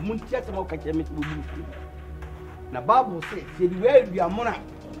team, Muntia to catch a meeting. Now, Bible says, "Say the way we are mona."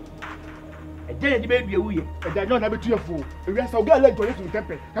 A day the baby we, and I don't have a tearful. The rest of God let go to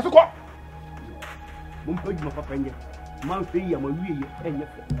temple. That's a call. Mumpage my papa, man, free, and we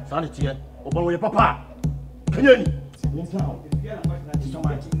and sanity, or your papa. Can you? Yes, now. So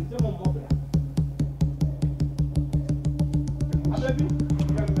much.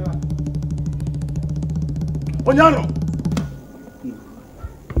 Onyano.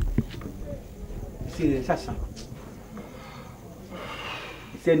 C'est ça.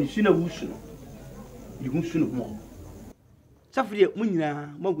 C'est une chine wusu. Il wusu no mo. Ça fait mu nyina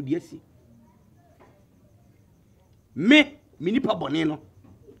mo gudi asi. Me nipa bone no.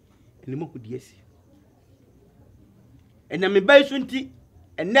 Ene mo gudi asi. Ena me bai so nti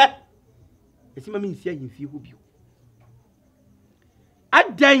ena esima me nsia himfie ho bio.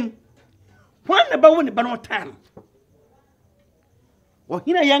 Adan When the bow in the banner time. Or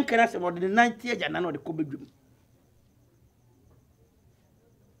here a young caress about the 90th and another could be dream.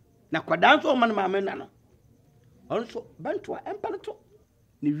 Now, Quadanso or Manamano. Also, Bantua and Panato.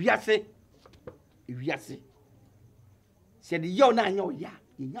 Niviase. Said the young I know ya,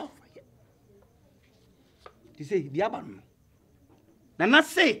 enough for you. To say the Aban. Now, not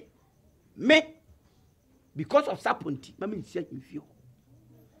say, me, because of Sapunti, Mammy said you feel.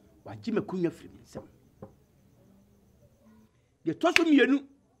 Wa Jimmy Kunya Films. The Tosso Mienu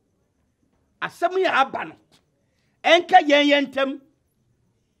Asami Abano Enka Yentem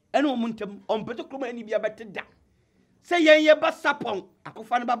and Omuntem on particular any be about that. Say ye basapon,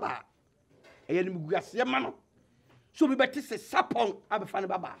 Akufan Baba. A Yamugasia Mano. So we better say Sapon, Abafan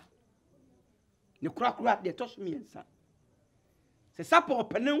Baba. The crack rat, the Tosso me and son. Say Sapon,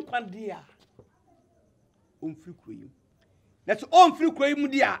 Penum Quandia. Free. That's all free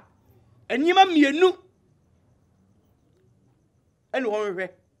Mudia. And you mienu and one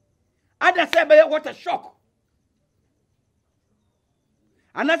I just said, what a shock.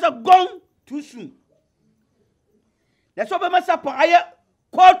 Another gone too soon. That's what I must have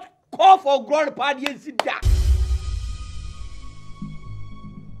call for glory party and sit down.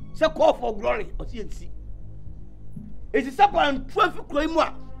 So call for glory or CNC. It's a supper and 12 claim.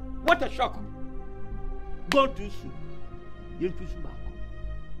 What a shock. Gone too soon. You too soon.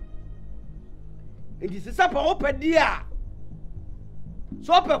 It is a supper open dear.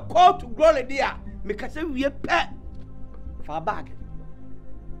 So up a call to glory dear. Make us say we a pet for a bag.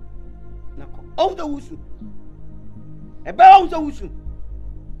 Now, all the wusu. A bell the wusu.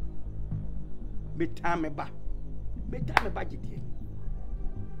 Me time a back. Me time a budget.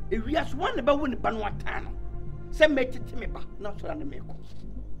 If we has one about when the Banuatano, send me to me back, not to run a make.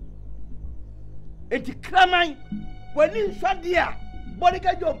 And the clammy when you shot dear,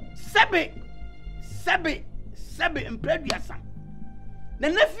 bodyguard job, Sabe, and previous son. The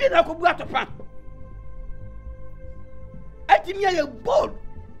nephew I could go out of pan. I think me a bold.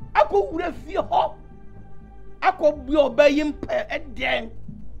 I could feel hope. I could be obeying and then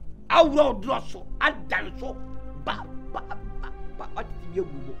I will draw so. I dance so. What did you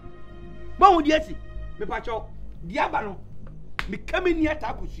do? But would you see? Me pacho, Diabano, me coming near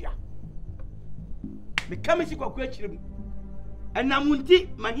Takusia. Me coming to question. And I'm Munti,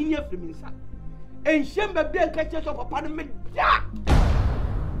 my Indian film. And Shemba Bill catches up upon me. Yeah!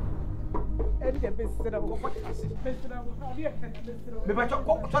 And the best of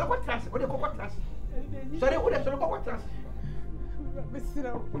what sorry, what is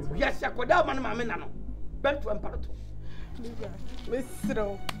yes, I could have man, Mamma. Bent to Emparato.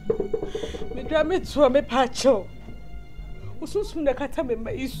 Mesro. Me dra me to me pacho. Ususu na kata me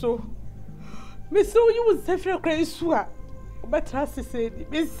maiso. Mesro you was sefra kra sua. Obetra sese di.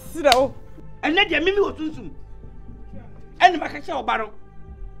 Mesro. Ene dia mimi osunsum. Ene makacha obaro.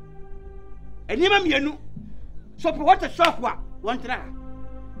 Ene ma mienu. So for what a shock wa one tra.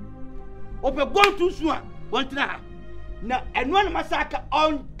 Ope go to sua one tra. Na eno na masaka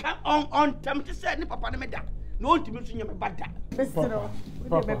on tam to say ni papa na me da. No ntimi so nya me bada. Mesro.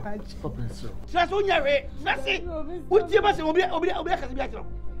 Papa. Trust on your way. Trust it. What you must obi ka se bi atro.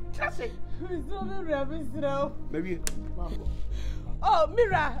 Trust it. Mesro. Maybe. Oh,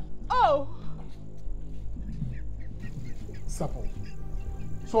 Mira. Oh. Sapo.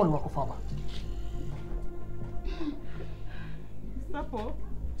 So you walk farmer. Sapo.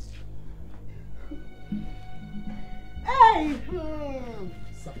 Hey.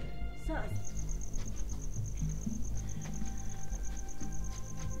 Sapo.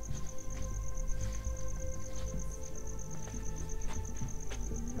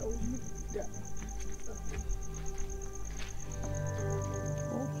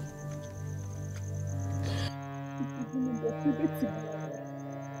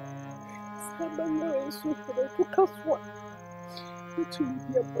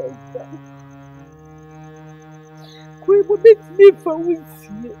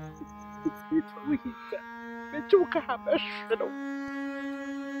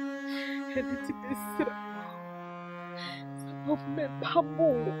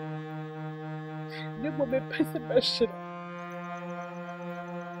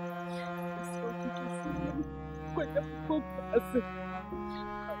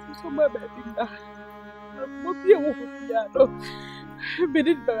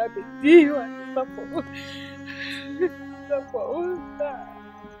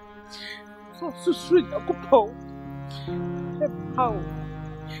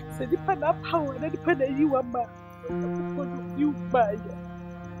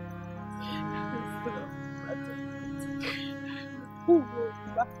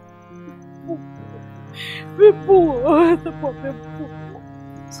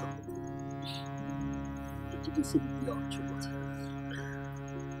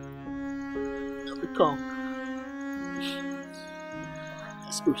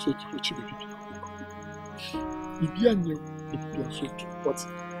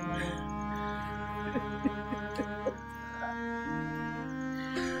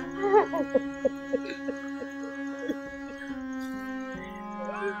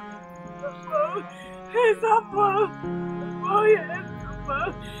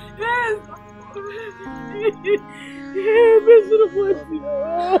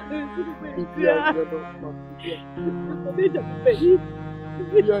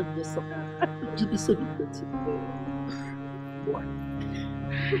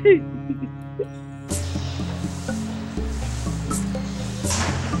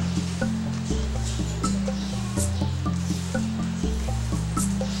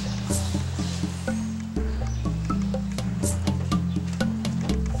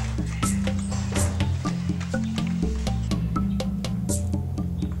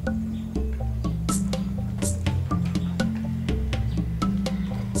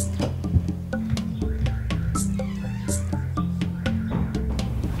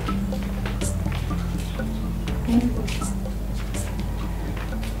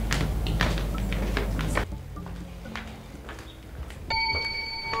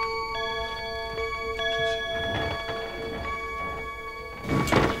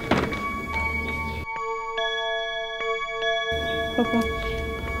 Papa,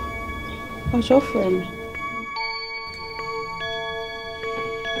 what's your friend?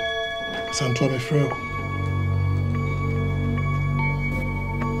 Asante, my friend.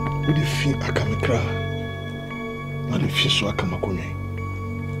 Who the fee akamikra? Not the fee so akamakone.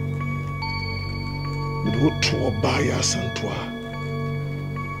 We go to a buy Asante.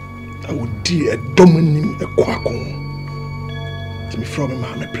 I would dear a dominim a quackon. To me from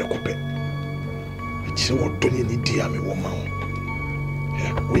my precope. It's what don't you need, dear me woman.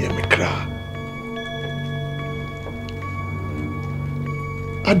 We are me cry.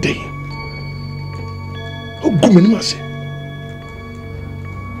 A day. Oh, go must say.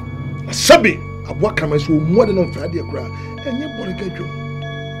 A sabby, I walk on so more than on Friday cry, and your body get you.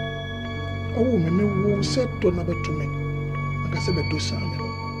 Oh, me will set to number to me. Like I said, do something.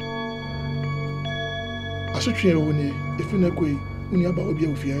 I should hear when if you know, when you about be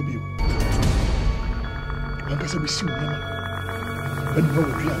of your view. Like I said, we see him. When you know,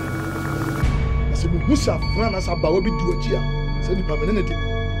 I said, who's a friend as about be do a cheer? Said the permanent.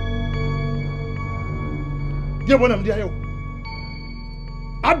 You want them there?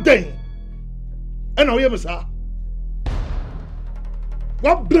 Aden. Ena oye me sa.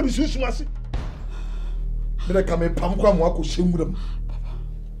 Wa bre bi susu ase. Me ka me pam kwa mo akọ hyemuram.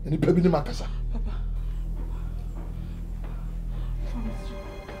 Eni pa bi ni makasa.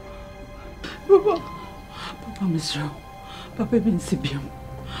 Papa, Mr. Papa, bin sibiam.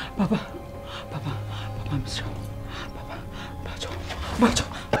 Papa, Mr. Papa, Bacho.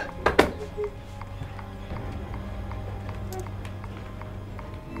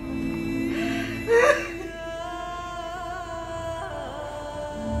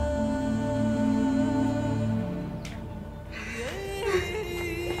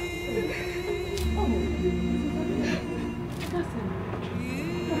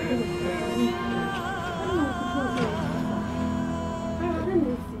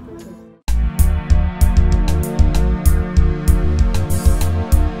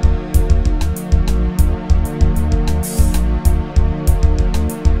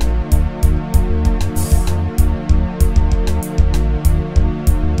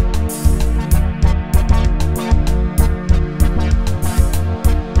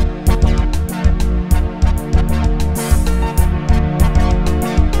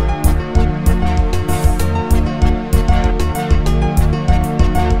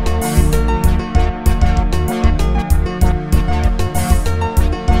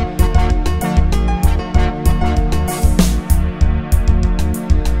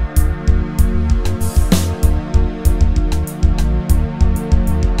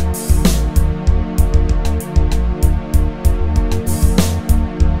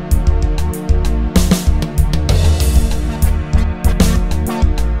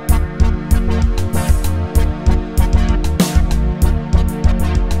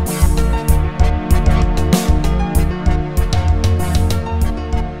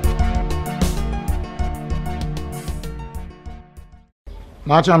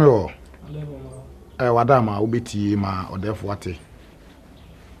 Na chame o. Wadama obeti ma odefo ate.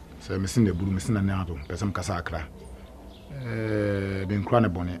 Se mesin de buru mesin na ne ado. Pesem kasa akra. Ben kra ne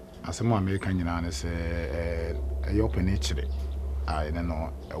bone. Asemo America nyina ne se open e chire. Ai ne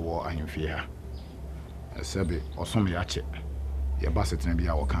no ewo ahemfie ha. Sebe osom ya che. Ye ba setena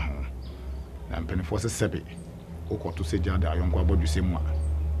bia wo ka ho. Na mpenifo se sebe. Okoto se jade ayonko abodu semu a.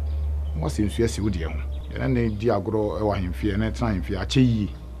 Mo se nsu asi wodi ho. Yana ne di agro e wa hemfie na tra hemfie a cheyi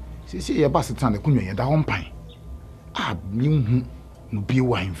sisi ye ba setan de kunwa ye da ho mpan a mi hu no bi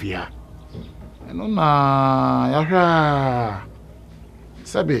wa hemfie a eno na ya hwa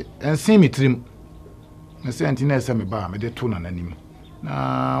sabe ensin mitrim na se anti na ese me ba me de to na nanim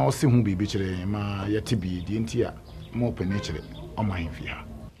na o se hu bibi kire ma ye te bi di nti a mo pe ne kire o ma hemfie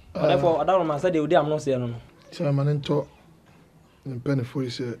a therefore adawo ma say de odi am no se no no so man nto mpene for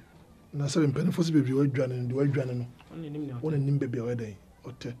ise na sabe mpene fosi bebi wadwane no wona nim bebi wadan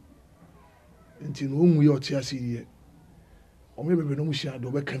ote enti no onwu ye ote ase ye o me bebi no mu hia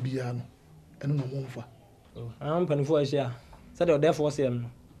do be ka bia no eno no mo mfa mpene fo hia say de odefo se no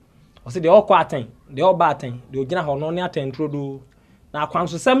o se de okọ aten de oba aten de ogina ho no ne aten trodo na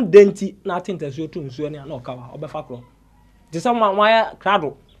akwanso sam denti na aten tasu otu nsuo ne na okawa obefa kro de sam wa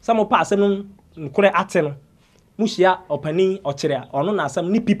krado sam pa asem no nkure ate no mu hia opani okire ono na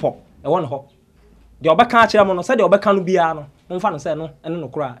asem ni people e won ho de obeka akire mo no se de obeka no bia no mfa no se no ene no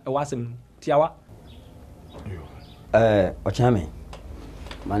kura e wasem tiawa ochame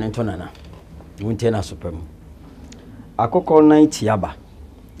manento nana wunte na superm akoko nan tiaba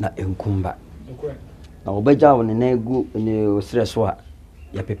na enkumba na obeja won na egu ne osire so a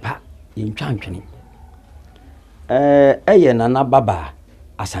ya pepa ye ntwantwene eye nana baba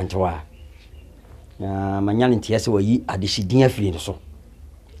Asante wa na manyane ntiase wayi adehidin afiri so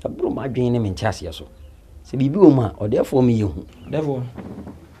abro ma adwen ne mentiase so se bibi wo ma odefo me yehu defo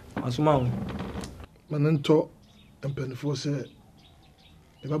asuma wo manento empenifo se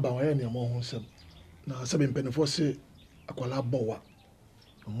e baba wa ya ne mo ho nsem na se empenifo se akwala bowa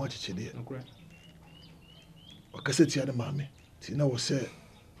mo chichide wakaseti ya de mame ti na wo se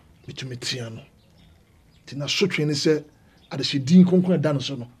bitumetia no ti na sotwe ne se adehidin konkon da no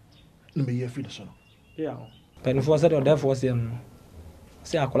so no na me ye afiri so no yeah penifo se de odefo se no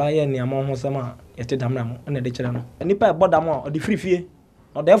se akola ye ni amon ho sama yete damra mo na de kire no nipa e bodam a odi frifie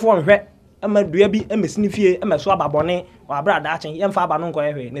no defo nhwe ama dua bi emesini fie emeso ababone wa brada achen ye mfa aba no nko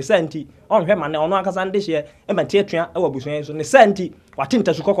yehwe ne santi onhwe ma ne ono ankasa nde hye emati atua e wabusuan so ne santi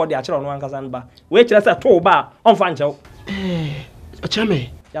watenta su kokko de akire ono ankasa nba we kire se to ba onfa nchew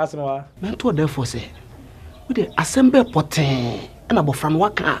ochame yasem wa na to defo se we de assemble poten na bofram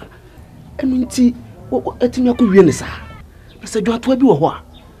waka enu nti etimi akowie ne sa na se dwa to bi wo ho a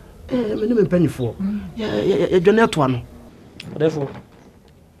me ne mpanifo ya dwane to ano defo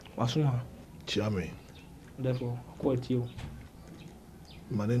Wasuma. Chiame. Therefore, quite you.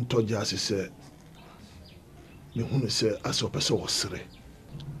 Manin Tojas said, me who say, as a person was sere.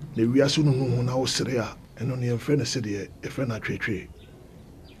 The we are soon now Syria, and only a friend said, a friend at tree.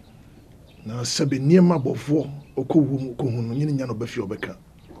 Now, Sabi near my before, or Kuhun, Yan Befio Becca.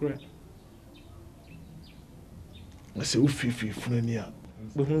 Correct. I say, Fifi, Funia.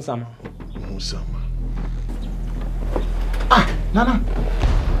 Within summer. Summer. Ah, Nana.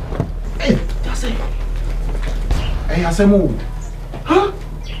 Hey, just say. Hey, I say move. Huh?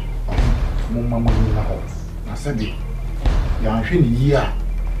 Mama, I said it. You're here.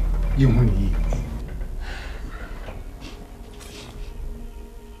 You want me.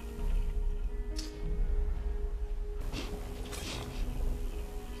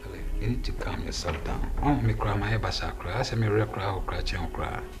 You need to calm yourself down. I want me cry my head back. I say me real cry or cry or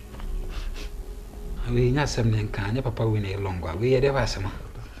cry. We not something can your papa win a longer. We had ever some.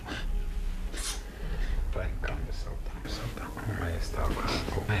 Try and calm yourself down. Oh my star cry.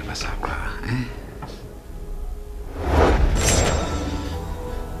 Oh my basa cry.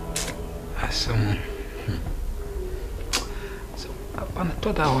 So I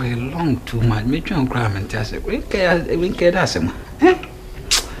thought I was long too much. Me try and cry and I said, we can't ask him.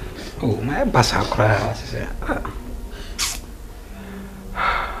 Oh, my basa cry.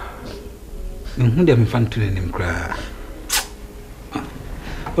 Who dem fan to him cry?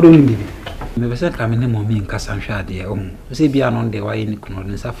 What do you mean? Me say come in mo me nka sanhwa de o say bia no de wa yi ni kuno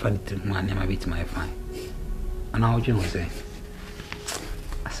ni sa fan to mo anema bit my fine. And how you know say?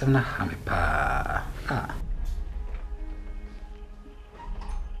 Asem na ha me pa.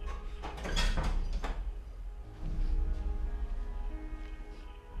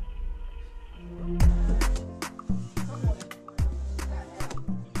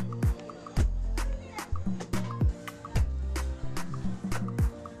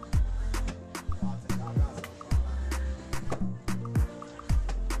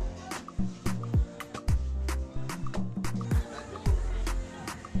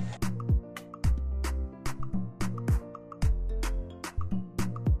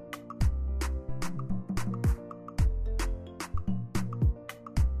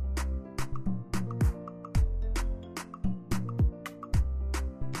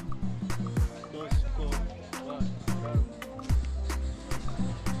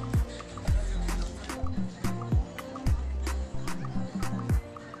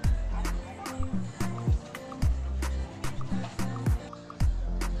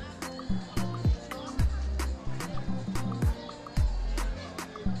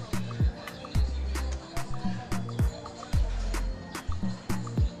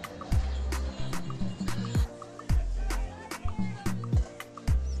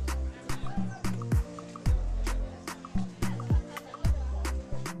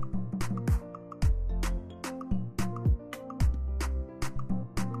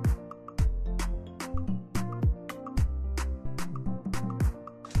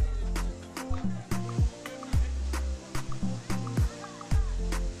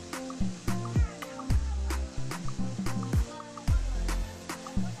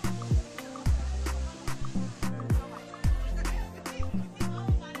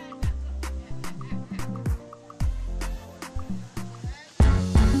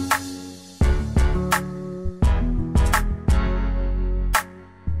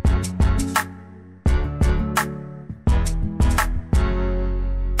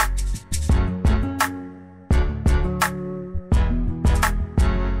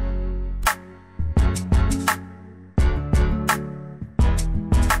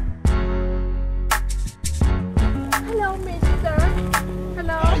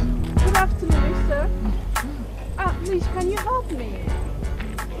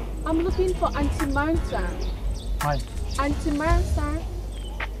 Auntie Mansa.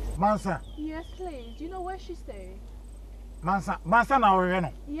 Mansa? Yes, please. Do you know where she stays? Mansa now we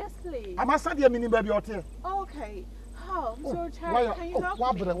know. Yes, please. I must have mini baby out here. Okay. Oh, I'm so tired. Can you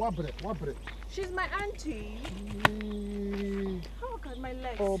help me? What? She's my auntie. Oh God, my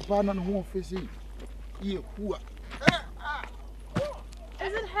legs. Oh, banana won't face it. Yeah, who? Is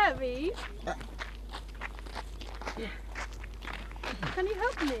it heavy? Can you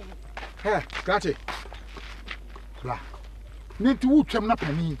help me? Hey, got it. Blah. Need to trim na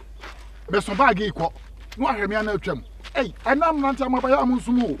penny. Best of bag equal. No, I hear me an trim. Hey, and I'm not my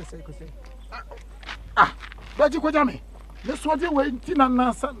Amusumu. But you could tell me. This was the way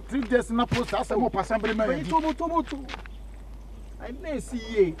Tina 3 days in a post as a more assembly man. I may see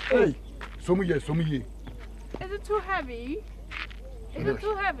ye. Hey, some years. Is it too heavy? Is it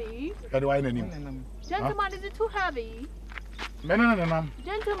too heavy? How do I name? Gentlemen, is it too heavy?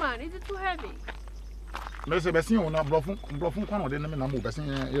 Gentlemen, is it too heavy? Mese besin o na blofun kwano de na mo besin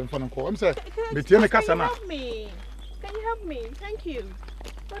ye mfa nko. Am say be Can you help me? Can you help me? Thank you.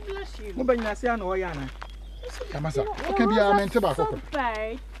 God bless you. Mo banya se ana o ya na. Kamasa. O can be a mente ba so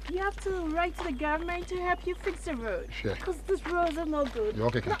bad. You have to write to the government to help you fix the road. Sure. Because these roads are not good. You're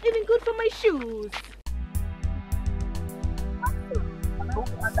okay. Not even good for my shoes.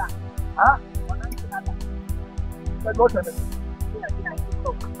 Huh?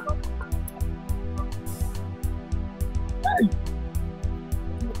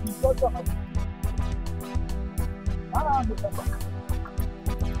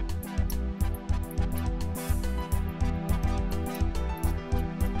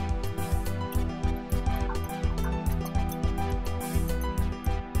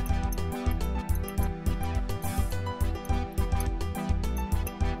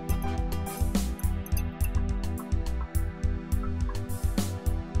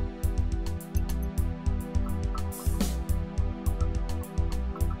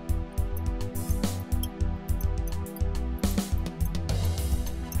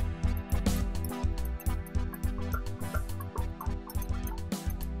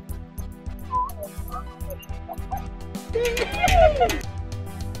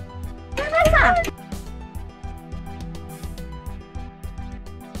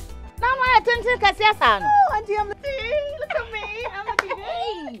 Oh, Auntie, I'm a tea. Look at me. I'm a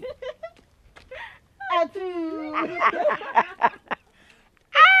tea.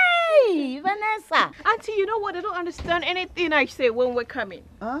 Hey, Vanessa. Auntie, you know what? I don't understand anything I say when we're coming.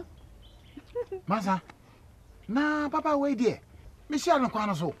 Huh? Masa. Na papa we there. Me share no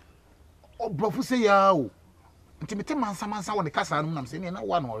kwano so. Obrofu say ya o. Nti me te mansa won the kasa no nam say na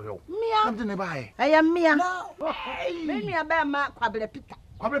wa no hwe. Mia. Something ne bae. Aya mia. Me mia ba ma kwabele Peter.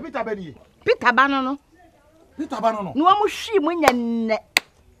 Kwabele Peter ba ni. Peter ba no no. Peter ba no no. No amu hwi mu nya nne.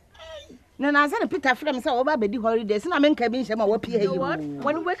 Na say Peter frem say oba be di holidays na me nka bi nhye ma wa pie You know what?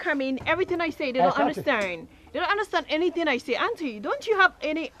 When we're coming, everything I say, they don't understand. They don't understand anything I say. Auntie, don't you have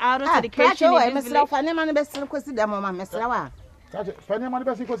any adult education in this village?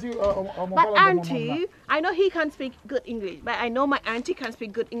 But Auntie, I know he can't speak good English, but I know my auntie can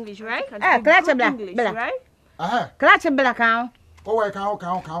speak good English, right? Can speak good English, right?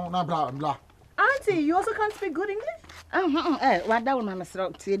 Auntie, you also can't speak good English? Oh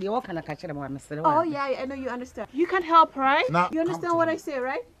yeah, I know you understand. You can help, right? You understand what I say,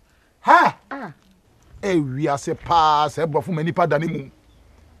 right? Ha! Eh, we are se pass, eh, bofu many pa dani mu.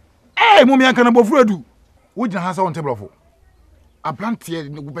 Eh, mummy anka na bofu edu. Wo gina ha sa on table fo. Aplantie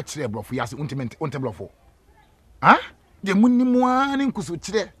ne go be kire bofu ya se on table fo. Ha? De munnimu ani nkuso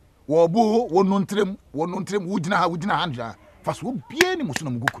kire. Wo bo wo no ntrem, wo gina ha handra. Fa so bie ni muso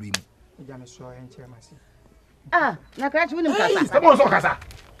na mugo kuri mu. Ja me so en kire masi. Ah, na krachi woni mkasa. Stop so kasa.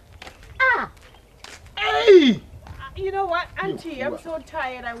 Ah. Hey! You know what, Auntie, I'm so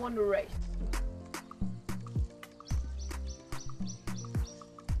tired, I want to rest.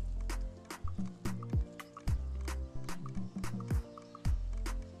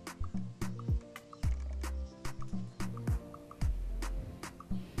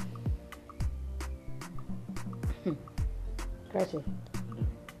 Krachi.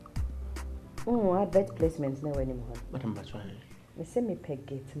 Advert placements now anymore. Madam Bachwa. Me say me pay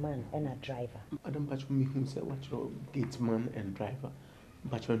gate man and a driver. Madam Bachwa me who say what your gate man and driver.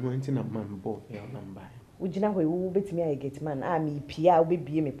 Bachwa no enti na man bo e number. Ujina hwe wo betimi a gate man. Me pia wo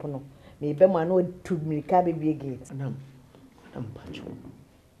bebie me pono. Me be man no to mirika bebie gate. Madam Bachwa.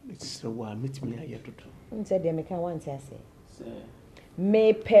 It's wa metimi aye toto. Nse de me kan want ase.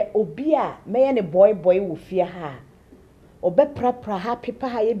 Me pe obi a me ne boy wo fie ha. Obe pra ha pepa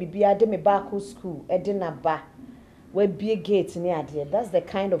ha ye bibia de me back school e de na ba we be gate ni ade. That's the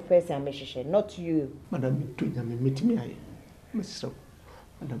kind of person I'm share, not you. Madam Tunya me metimi aye. Mr.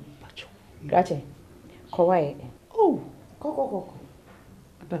 Madam Bachwa. Grache. Kowai. Oh, ko.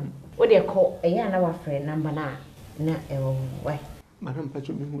 Madam. What dey call e ya na wa friend number na why? Madam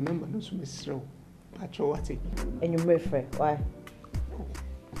Bachwa me who number no so Mr. Bachwa what e? And you my friend, why?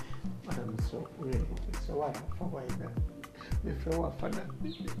 Madam so really. So why that? Me friend wa father.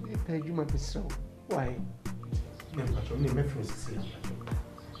 Me pay you my Mr. Why? Me Bachwa me friend see.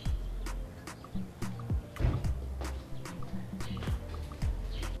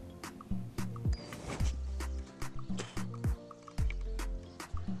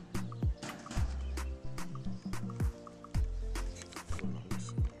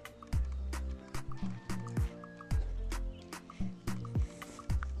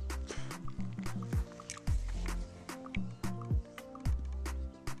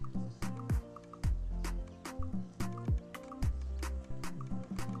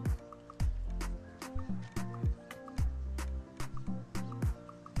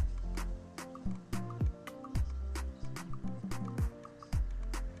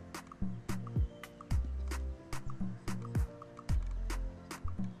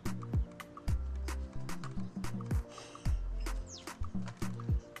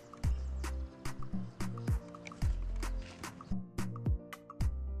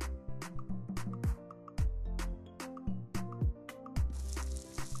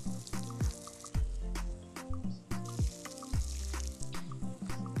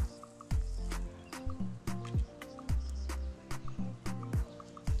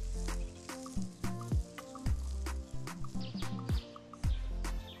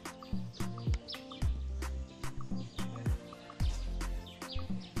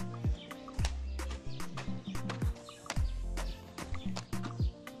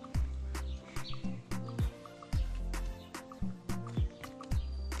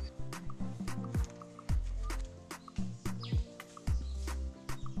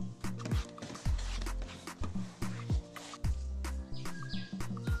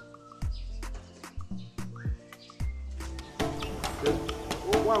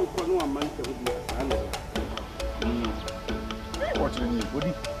 one corner one man can be What's the need? What do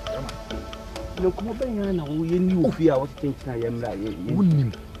you? No, come up and we knew fear was thinking I am like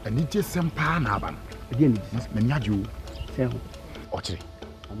Wouldn't and it just some pan aban. Again, Menaju. Ochre.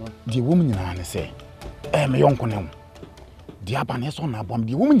 The woman in Anne say, my uncle now. The aban is on a bomb.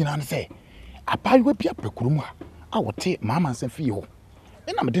 The woman in Anne say, a pie will be a procuruma. I will take mamma's and feel.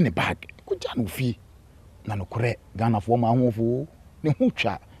 And I'm in a bag. Good Jan fee. Nano correct, Ghana for my home for the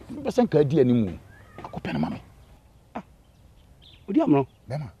hoocha. Percent dear any moon. Akuapem mammy. What do you know?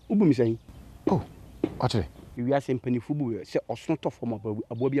 Bema, Ubum saying, oh, Ochre. You are saying penny fubu, say, or snot off from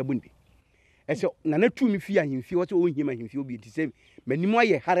a bobby abundi. And so, none of me fear him, feel what him and him feel be the same. Many more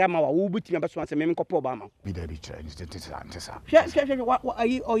Harama, who would be a person as a man called Obama. Be the rich, Yes, what are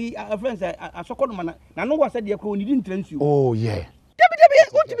you, friends? I saw Coleman. I know what said the crony didn't trend you. Oh, yeah.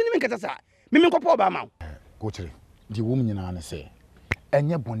 What do you mean, Catasa? Mimiko Obama. Coach, the woman in Anne say, and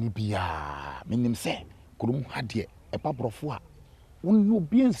your bonny be meaning say, Kurum had ye a papa of what? Won't you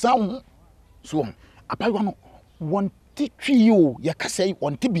be in sound? So, a pagano, one trio, Yakase,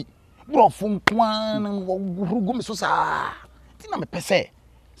 one tibi, brought from Kwan and Rugum Sosa. Tina me pese.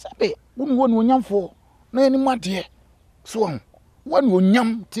 Sabe, wouldn't yam for, no any more dear. So, one will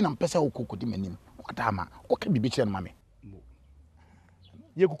yam Tina Pesa or Cocotimenim. What ama, what can be bitched, mammy?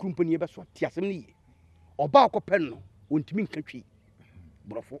 You could company about what Tiasmi or Akuapem won't mean country.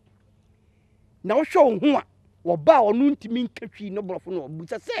 Brofo. Now show who or bow or noon to mean country, no brofo, no,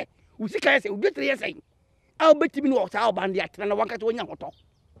 but I say, we see, I say, we better say, I'll bet him what our band yet and I want to young auto.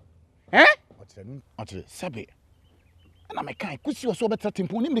 Eh? What's the Sabe? And I'm a kind, could you so better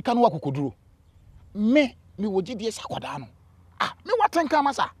tempo, name the canoe could do. Me would you dear Saquadano? Ah, me what ten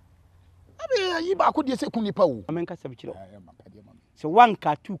camasa? I mean, I could say Kunipo. I mean, Casavicho. So one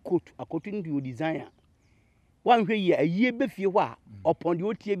car, two coat, according to your desire. One a year before, upon the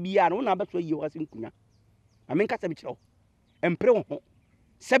OTB, one number 2 years in Kuna. I mean, Casavicho. And pro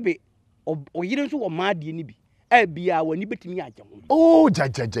Sabe or you don't so mad, Nibi. I be our liberty me. Oh,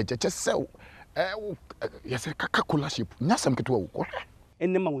 just so. Yes, a Kakula ship, Nasam Kato.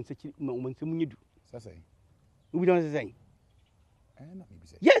 And the man when you do. We don't say.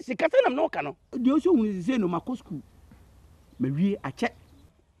 Yes, the Catholic no cano. The also is say no Macoscu. Maybe I check.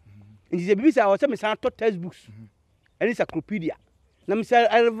 And he said, I was some textbooks and encyclopedia. Now,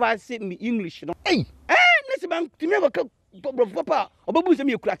 I advise me English. Hey, Miss Bank to never come, Papa, or Babu send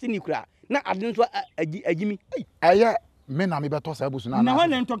me a crack in Ukra. Now, I didn't a Jimmy. I men are about to say, now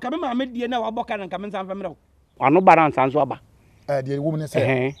and to come, I made the now a boca and come in some family. I know Baran Sansoba. The woman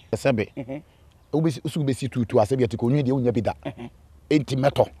say, Sabe. Always be to us to community on your bida. Ain't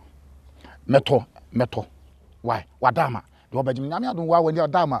metal. Why, what dama? Do I don't know why when you're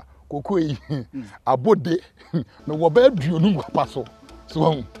dama, Cocoy, a body, no what bed you know passo.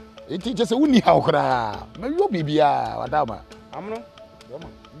 So it is just only how cry. Maybe you'll be a dama. I'm not.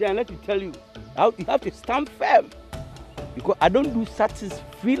 Then let me tell you, you have to stand firm because I don't do such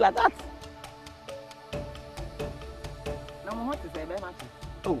free like that. Now, what is the matter?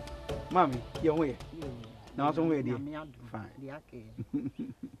 Oh, mommy, you're away. Now, somewhere there. Fine.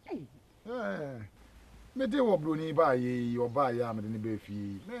 Me de wo broni ba ye yo ba ya me de ne be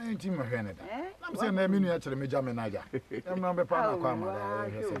fi na nti ma hwe ne da na me se na me nu ya kire me ja me na ja em na be pa na kwa ma da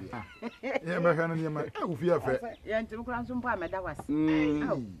ye se ye me hwe no ne ma e wo fi afa ye nti mo kran so mpa me da wase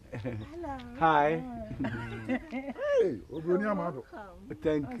hi hey o broni ama do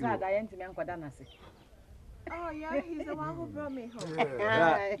thank you da ye nti me nkoda na se. Oh yeah, he's the one who brought me home.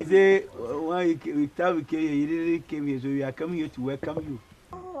 Yeah. Say why you didn't came here, so we are coming here to welcome you.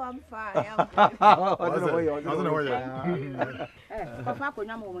 Oh, I'm fine. I'm fine. I don't know why you're. What I don't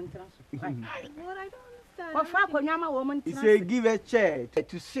understand. He said, give a chair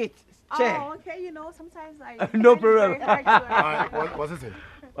to sit. Chair. Oh, okay. You know, sometimes I. No problem. What's it say?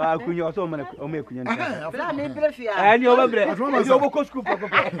 Could you also make a and you're over school.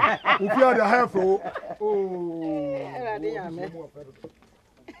 If you are the half, oh,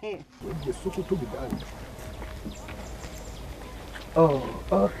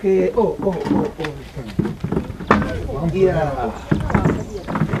 okay. Oh. Yeah.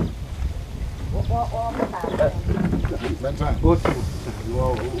 Go to.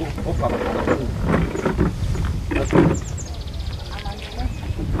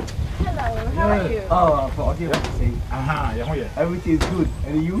 Hello, how are you? Oh, for okay, what to say? Everything is good.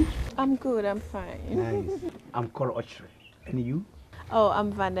 And you? I'm good, I'm fine. Nice. I'm called Ochre. And you? Oh,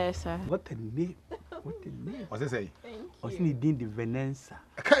 I'm Vanessa. What a name. What's it say? Thank you. What's the name? The Venensa.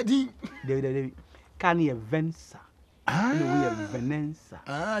 The Can you Vensa? Venensa.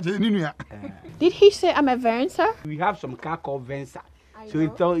 Did he say I'm a Vensa? We have some car called Vensa.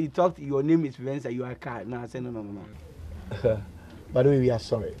 So he thought your name is Vince and you are Akan. No, I said no. By the way, we are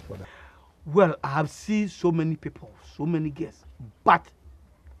sorry for that. Well, I have seen so many people, so many guests, but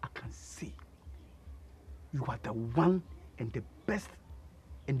I can see you are the one and the best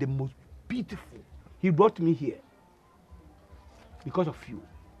and the most beautiful. He brought me here because of you.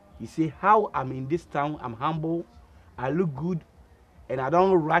 He said how I'm in this town, I'm humble, I look good, and I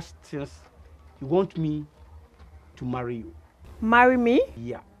don't rush things. He wants me to marry you. Marry me?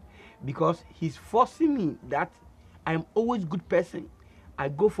 Yeah, because he's forcing me that I'm always good person. I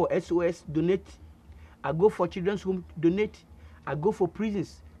go for SOS, donate. I go for children's home, donate. I go for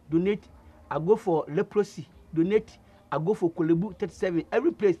prisons, donate. I go for leprosy, donate. I go for Kolebu 37,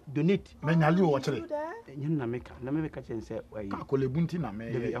 every place, donate. Menyali watch it.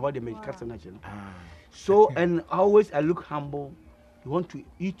 So, and always I look humble. You want to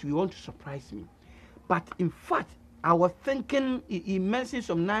eat, you want to surprise me. But in fact, I was thinking he mentioned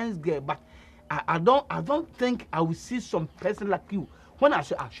some nice girl, but I don't think I will see some person like you. When I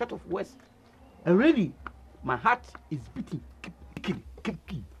shut off words, and really, my heart is beating. Keep.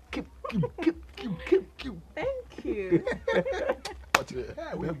 Thank you.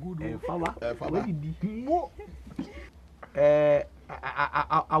 We're good.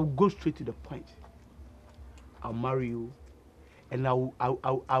 I'll go straight to the point. I'll marry you, and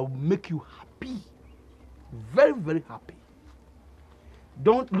I'll make you happy, very, very happy.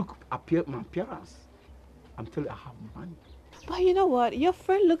 Don't look at my appearance. I'm telling you, I have money. But you know what? Your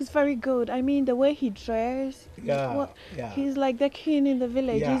friend looks very good. I mean, the way he dressed. Yeah. He's like the king in the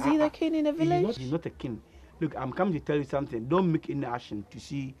village. Yeah, Is he the king in the village? He's not a king. Look, I'm coming to tell you something. Don't make any action to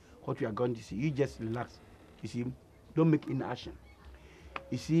see what you are going to see. You just relax. You see, don't make any action.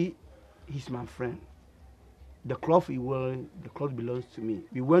 You see, he's my friend. The cloth he wearing, the cloth belongs to me.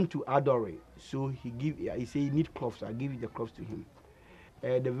 We went to Adore, so he said he need clothes. So I give the clothes to him.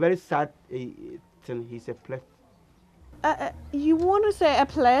 The very sad thing, he's a plait. You want to say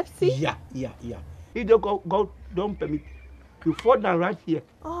epilepsy? Yeah. He don't permit. You fall down right here.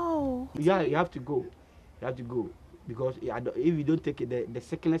 Oh. Yeah, you have to go. Because if you don't take it, the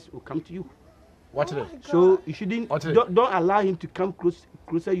sickness will come to you. Watch it. So you shouldn't. Don't allow him to come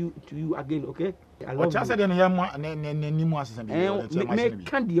closer to you again. Okay? I love you.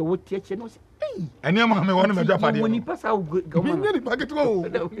 Can't deal with teacher. No, hey. And your mama want to drop when he pass out, go on.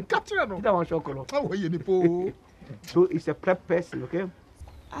 So it's a prep person, okay?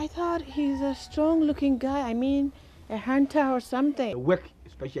 I thought he's a strong-looking guy. I mean, a hunter or something. The work,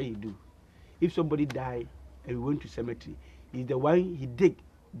 especially he do. If somebody die and we went to cemetery, he's the one he dig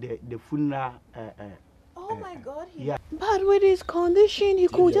the funeral. Oh my God! Yeah. But with his condition, he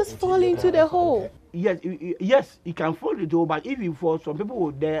could just fall into the hole. Yes, he can fall into the hole. But if he falls, some people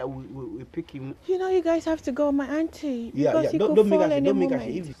will there will pick him. You know, you guys have to go, my auntie. Because he could fall any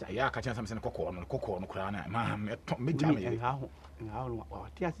moment. Yeah, catch something. Coco,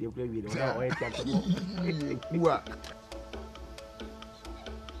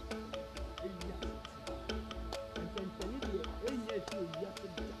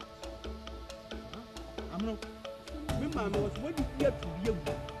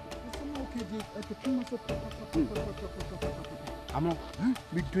 I'm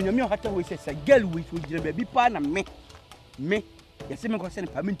between me hata we say girl we jire be pa na me yesi me ko se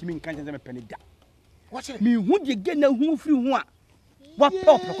permit me kan je me pene da watch it me hu de ge na hu firi hu a wa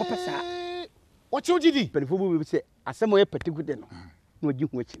pop ko pesa watch you gidi perifo bo say asem o petiku de no na ogi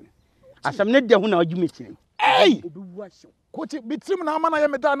hu achi asem ne de hu na ogi me chi hey obi wu ahye ko ti bitrim na ama na ye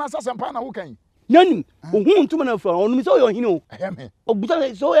me da na asem pa na wo kan nani ohun ntuma na fra onu mi so yo hini o ehme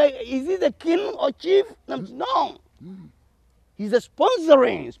obuta so is he the king or chief no he's a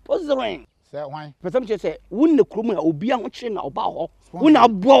sponsoring say why for some say won the krum na obi an kire na oba ho won na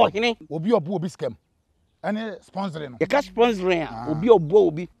abo hini obi scam any sponsoring you can sponsoring obi obo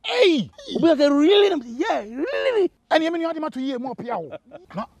obi hey obi say really yeah really any me no to ye mo pia wo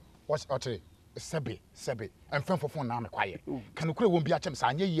no watch sebe and fan for na me kwaye kan kure won bi achem sa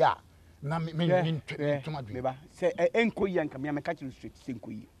anye yi a na me ntuma dwe ba say enko yi anka me ka kire street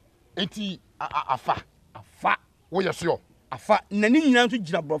senko yi enti afa wo ye sure afa na ni nyina nso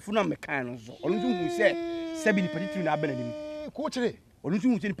gira brofo na mekan no so onu nso hu se sebi ni petitu na abana nim ko kire onu nso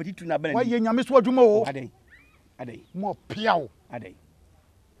hu se ni petitu na abana nim wa ye nyame so adwuma o adai mo piawo adai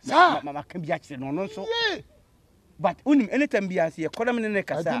sa mama kan bi a kire no nso but unim anytime bi ase ye kodam ne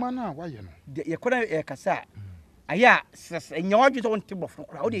kasa adwuma na wa ye no ye kodam e kasa aya nya wadwe so wonte brofo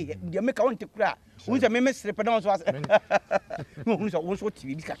kura o de meka wonte kura unse me sere pedan so ase no unse wonso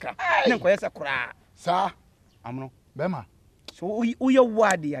tv di kakra ne nkoye se kura sa amno bema so uye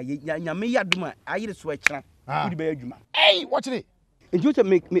wade ya nyame yaduma ayire so akira udi be adwuma hey watch it And you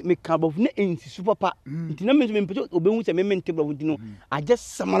make carb of in super part. It never means me obey a memento of no. I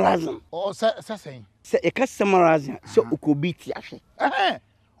just summarize them. Oh, saying. Say a cast summarizing so ukobiti actually.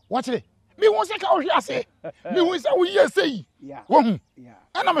 Watch it. Me won't say how I say. Me won't say we say. Yeah. And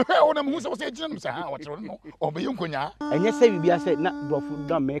I'm a fair one who's say James. Or be Unconia. And yes, say we be I said not brofu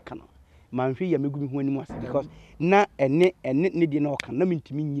don't make no. Man free me go when was because na ene need no can no mean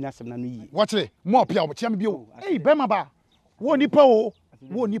to me nyina sem na no yi. Watch it. More pia o chiam bio. Hey, Bema ba. Wo nipa o.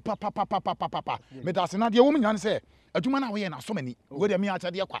 Wo nipa papa. Me da se na de wo me nyan say adwuma na wo ye na so mani. Wo de me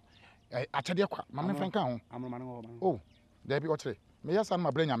achade kwa. Achade kwa. Ma me fenka ho. Oh, there be watch it. Me yasa na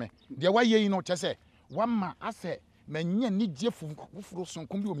mabranya me. De wa ye yi no che say wamma ase menye ni die fufuro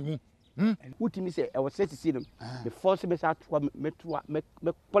sonkom bi o me hu. Utimi say I was set to see them. The first me start me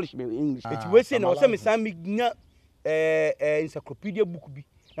polish me English. It we say na say me say me nya encyclopedia book bi.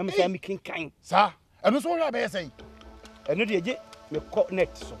 Na me say me kinkan. Sa, eno so wa be say. Eno de je me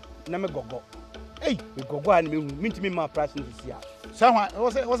net so. Na me gogo. Hey, me gogo an me hu. Me ntimi ma price no sia. Sa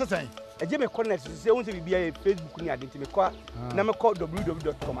what's saying? Eje me connect say won say bibia Facebook ni ade me kwa na me call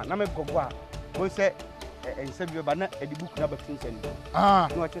www.com na me gogo a won say and said you banana the book number 2 send. No,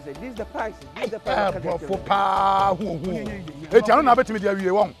 I just say this is the price. This is the price. For pa who. Hey, channel na betimi dia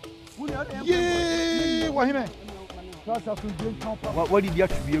wiye won. Yee, wa hine. What did you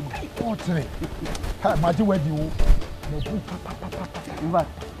have to be able? What say? Ha, maji wedi wo. Uba.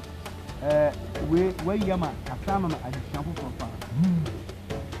 We yama afama ma addition for fa.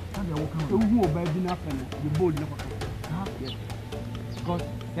 So who oba bi na fa na the bold na fa. Yes. Because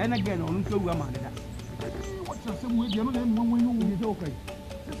then again on so we man that. Some way, you know, when you go okay.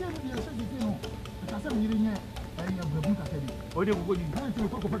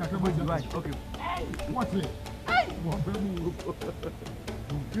 Okay. What's it?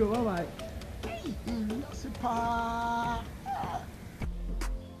 You're all right.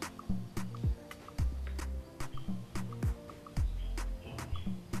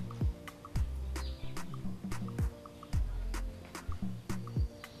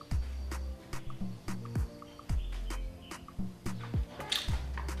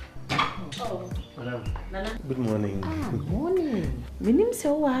 Nana. Good morning. Morning. Minim se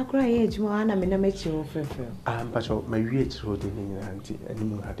wo akra ye adwuma na me na me chiwo frefre. Mpacho my wie chiro de ni nyina anti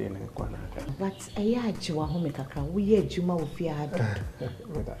animu hade na kwa na aka. But eya ajiwa ho me kakra wo ye adwuma wo fie hade.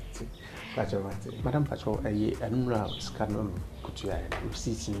 Pacho Madam Pacho aye anumra scanum kutua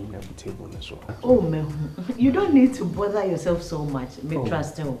receipt ni na table na so. Oh me. You don't need to bother yourself so much. Me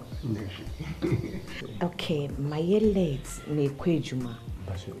trust you. Okay, my late na kwa adwuma.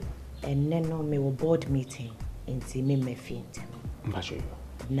 Pacho. And then no me wo board meeting inti me mefint. Mbasho.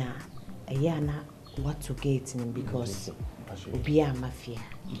 Na ayana what to get in because obia mafia.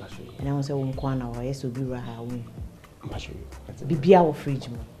 Mbasho. And I was say won kwa na wo yes obi ra ha won. Mbasho. Bibia wo fridge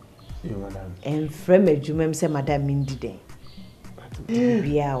mo. You madam. And frame adwuma me say madam ndi den.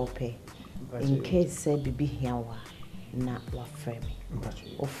 Bibia wo pe. In case say bibi hia wa na wa frame. Mbasho.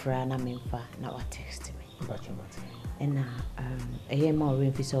 Ofra na memfa na wa text me. Mbasho mate. And I hear my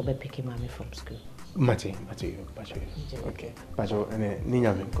room for so be picking mommy from school. Mate, Pacho. Okay. Pacho,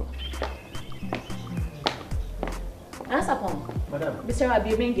 ninya menko. Asante. Madam. Mr.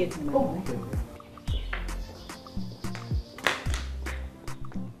 Abi, been getting. Oh, okay.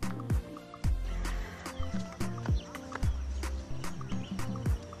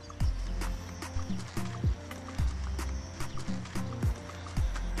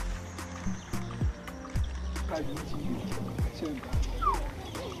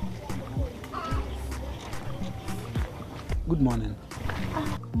 Good morning.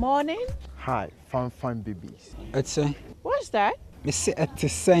 Morning. Hi, fine babies. It's say. What's that? Me say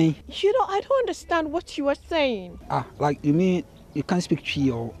it's saying. You know, I don't understand what you are saying. Like you mean you can't speak Twi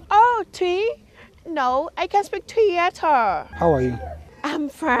or? Oh, Twi? No, I can speak Twi at all. How are you? I'm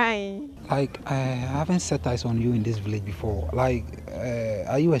fine. Like I haven't set eyes on you in this village before. Like,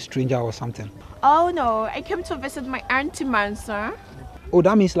 are you a stranger or something? Oh no, I came to visit my auntie man, sir. Oh,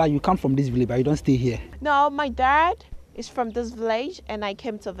 that means like you come from this village, but you don't stay here. No, my dad is from this village, and I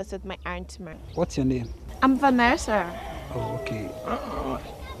came to visit my auntie man. What's your name? I'm Vanessa. Oh, okay.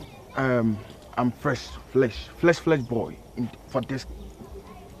 I'm fresh boy for this.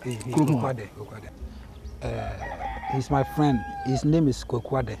 He's my friend. His name is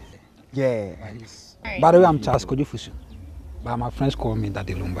Kokwade. Yeah. By the way, I'm Charles Kojufusu. But my friends call me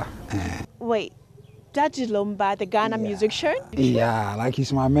Daddy Lumba. Wait, Daddy Lumba, the Ghana musician? Yeah, like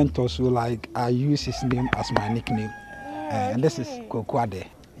he's my mentor, so like I use his name as my nickname. And this is Kokwade.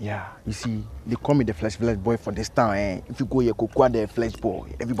 Yeah, you see, they call me the flesh boy for this town. If you go here, Kokwade flesh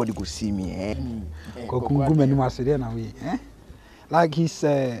boy, everybody go see me. Like he's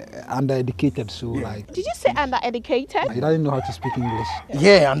undereducated, so like. Did you say undereducated? He doesn't know how to speak English.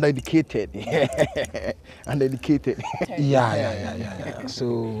 Yeah, undereducated. Yeah, undereducated. Yeah. So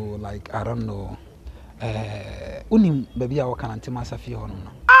like I don't know. Unim baby I work on Antimasa fi honum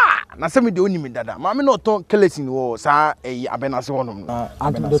no. Na say me de onimi dada. Ma me no ton kelesin wo sa abenase honum no.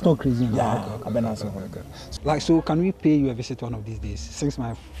 Antim don't crazy. Yeah, abenase. Okay. Like so can we pay you a visit one of these days since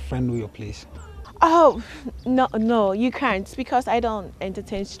my friend know your place? Oh, no, you can't because I don't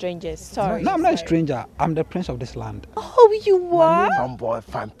entertain strangers. Sorry. No, I'm not a stranger. I'm the prince of this land. Oh, you are? Fun boy,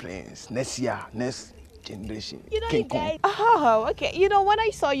 fun prince. Next year, next generation. You know, you guys. Oh, okay. You know, when I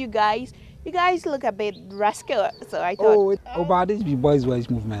saw you guys look a bit rascal, so I thought. Oh, but this be boys'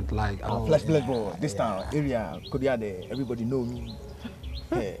 movement, like. Flash bro. This town area, Korea, there, everybody know me.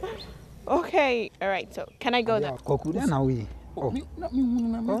 Yeah. Okay, all right. So, can I go now? Koku, then are we? Oh,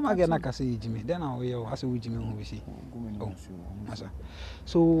 my God, I say Jimmy. Then I say Jimmy who we see. Oh,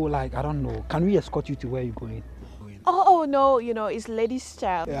 so like I don't know. Can we escort you to where you're going? Oh no, you know it's lady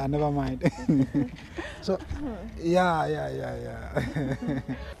style. Yeah, never mind. So, yeah.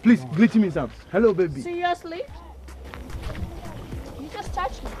 Please greet me, Sam. Hello, baby. Seriously? You just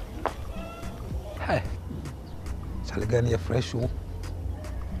touched me. Hey, Saligani a fresh one.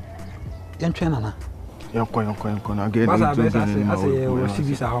 Young China. Young coin again. I say,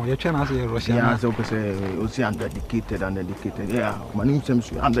 you're trying to say Russian. Yeah, so say undereducated. Yeah, my name seems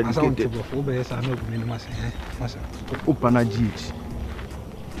undereducated. Upana Jeeves.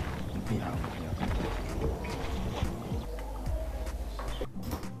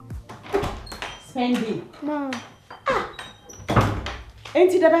 Spendy. Ma.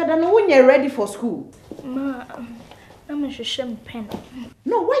 Ain't it that when you're ready for school? Ma, I'm a shame pen.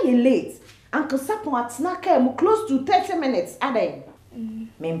 No, why you late? Uncle Sapo at snacker close to 30 minutes, are they?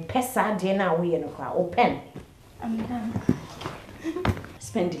 Men pesa dinner we in a open. I'm done.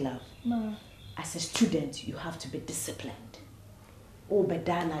 Spendy love. Ma. As a student, you have to be disciplined. Oh,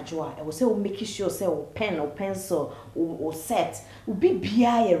 bedana joa. I will say, make sure say pen or pencil or set. Will be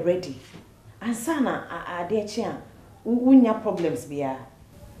BI ready. And sana, I dear chan. Unya problems be.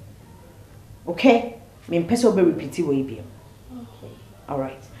 Okay? Men peso be repeated way be. Okay. All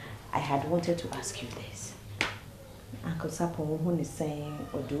right. I had wanted to ask you this. Uncle Sapo, when is saying,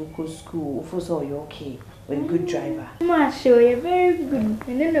 or do go school, if you're okay, when good driver. Ma, show you very good.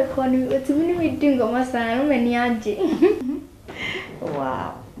 And then the corner, what's the minute we doing on my son, many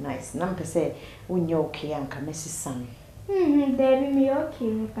Wow, nice. Number say, when you're okay, Uncle Mrs. Son. Baby, me okay,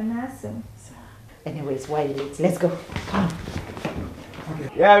 we can ask him. Anyways, why late? Let's go. Come on. Okay.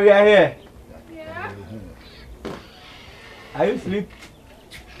 Yeah, we are here. Yeah. Are you asleep?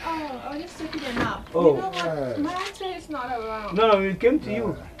 Oh, I just took it enough. Oh. You know what? My auntie is not around. No, we came to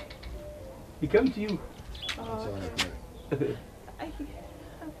you. We came to you. Oh, okay.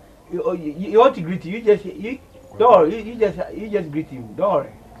 You want to greet you? You just greet him. Don't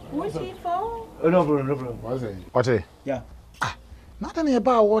worry. What's he for? Oh, no problem. What's it? What's it? Yeah. Nothing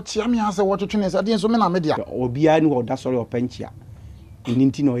about what you answer what you train. I didn't so many media. Obia no that's all your penchia.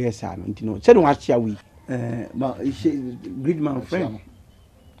 Intino yes, intino. Said what shall we? Greet my friend.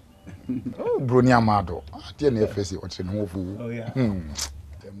 Oh, Brunia Mado. I didn't face it. What's in Wofu? Oh, yeah.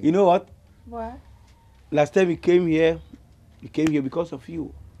 You know what? What? Last time we came here because of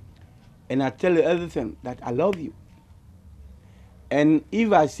you. And I tell you everything that I love you. And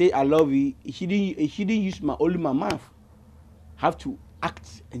if I say I love you, she didn't use only my mouth. Have to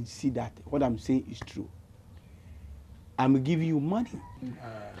act and see that what I'm saying is true. I'm giving you money.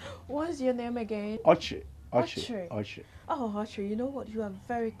 What's your name again? Oche. Oh, Oche, you know what? You are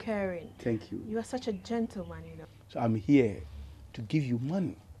very caring. Thank you. You are such a gentleman, you know. So I'm here to give you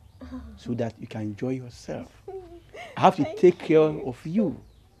money so that you can enjoy yourself. I have to take care of you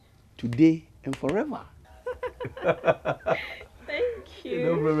today and forever. Thank you.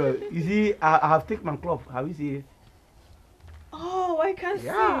 No problem. You see, I have taken my cloth. Have you seen it? Oh, I can see.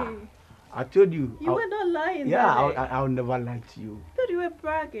 I told you. You were not lying. Yeah, I'll never lie to you. I thought you were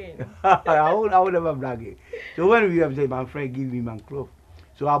bragging. I will never brag. So when we have said my friend give me my clothes,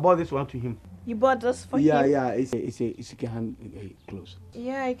 so I bought this one to him. You bought this for him? Yeah, it's a hand clothes.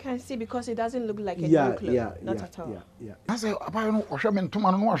 Yeah, I can see because it doesn't look like a new clothes. Not at all. Yeah. I say, I know, or men to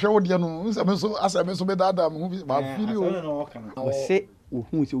man, or show the no, so as I so bad movies, but video. I say,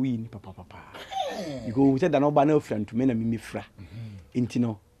 who is a win, papa. You go with that no banner friend to men and me fra.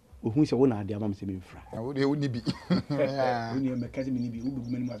 Intino. Who is a one idea, Mamma Semifra? I would only be. When you're a cousin, maybe who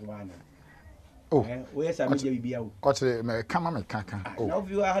woman was one. Oh, where's I may be out? What's a come on, Kaka? Oh,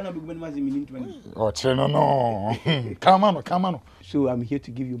 you are not woman was in minute. Oh, no. Come on. So I'm here to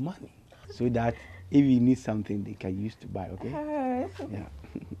give you money so that If you need something, they can use to buy, okay? Yeah.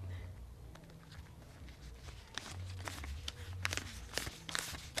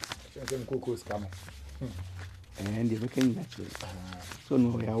 And they're looking at you. So no,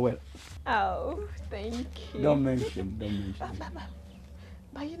 we are well. Oh, thank you. Don't mention.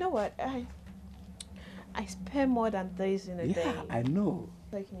 But you know what? I spend more than this in a day. Yeah, I know.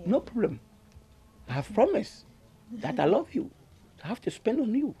 Like me. No problem. I have promised that I love you. I have to spend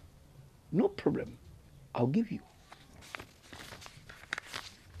on you. No problem. I'll give you.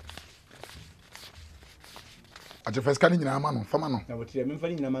 At the first canning in a man, Famano. Now, what I'm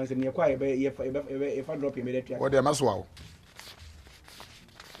finding a man and you're quiet if I drop him immediately. What they must wow.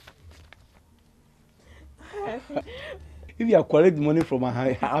 If you collect money from my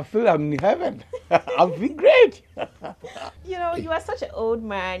hand, I feel I'm in heaven. I'll be great. You know, you are such an old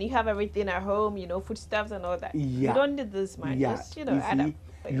man. You have everything at home, you know, foodstuffs and all that. Yeah. You don't need this, man. Yeah. Just, add up.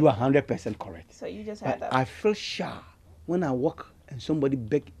 You are 100% correct. So you just add up. I feel shy when I walk and somebody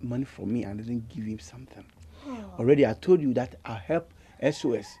beg money from me and doesn't give him something. Already, I told you that I help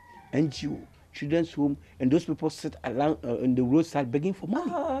SOS, NGO, Children's Home, and those people sit along on the roadside begging for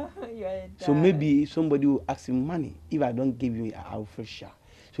money. So maybe somebody will ask him money. If I don't give you, I will feel shy.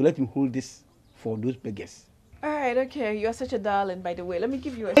 So let him hold this for those beggars. All right, okay. You are such a darling, by the way. Let me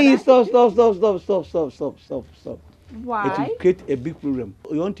give you a... Hey, stop. Why? It will create a big problem.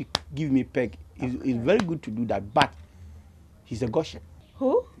 You want to give me peg. It's very good to do that, but he's a gossip.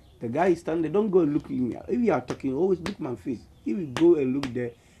 Who? The guy is standing there. Don't go and look at me. If you are talking, always look my face. If you go and look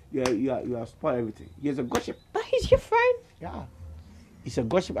there, you are spoil everything. He's a gossip. But he's your friend. Yeah. He's a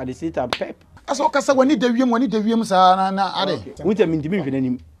gossip at the same time, pep. As okay, when you deviem, sir, Winter mean to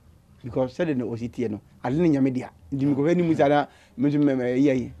me because said no OCT no. I didn't know media. Didn't go any musada.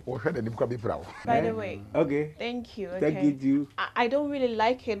 By the way, okay. Thank you. Okay. Thank you. I don't really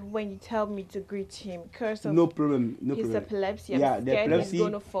like it when you tell me to greet him because of no problem. his epilepsy. I'm the scared epilepsy, he's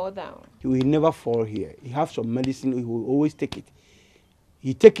going to fall down. He will never fall here. He has some medicine. He will always take it.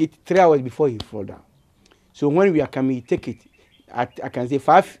 He take it 3 hours before he fall down. So when we are coming, he take it. I can say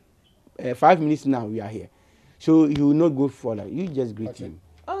 5 minutes now we are here. So he will not go further. You just greet him.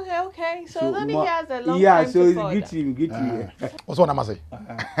 Okay. So then he has a long time to fall down. Greet him. What's what I say?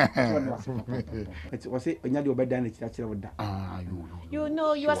 What's it? You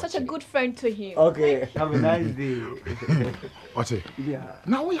know, you are such a good friend to him. Okay, have a nice day. What's it? Yeah.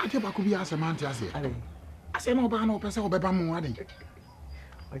 Now we have to back up here as a man. I say no, but no person will be back more.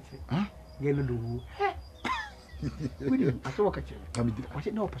 Huh? Get no do. I saw what I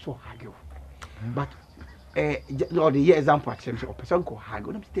said no person haggle. But no, the example change or person go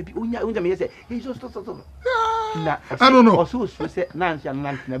haggle. I'm stepping. Unya say, hey, stop. I don't know. Also, say Nancy and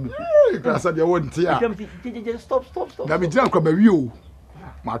Nancy. Because I want to. Stop. Let me jump from a view.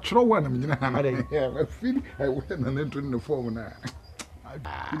 My true one, I mean, I feel I went and entered the form now. I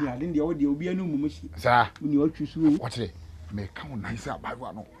didn't the audio be a new mushi. Sir, when you choose what's it? May come nice up by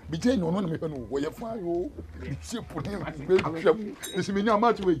one. Between no one where you find you. Ship put him at the this is me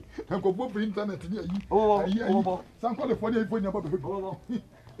much way. And go for internet. Oh, some call it for the phone about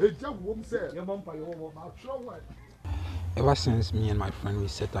a jump won't say your mom by your one. Ever since me and my friend we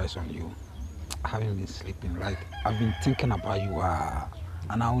set eyes on you, I haven't been sleeping. Like I've been thinking about you,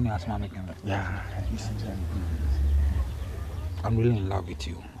 and I only ask my making. Yeah, I'm really in love with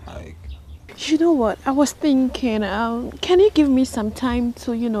you. Like, you know what? I was thinking, can you give me some time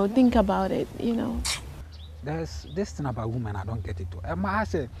to, think about it, There's this thing about women I don't get it. I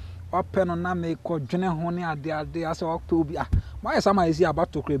say, open on na me ko dwene ho ne ade I say October. Why somebody is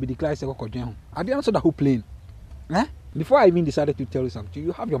about to create declare say ko dwene ho. I didn't answer the whole plane. Eh? Before I even decided to tell you something,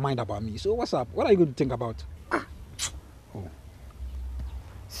 you have your mind about me. So what's up? What are you going to think about? Oh.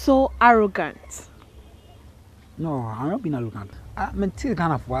 So arrogant. No, I'm not being arrogant. I'm still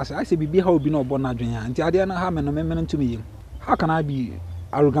kind of was. I say, be how be no born adwene. Until I didn't have no meaning to me. How can I be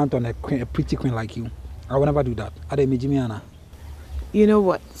arrogant on a pretty queen like you? I will never do that. You know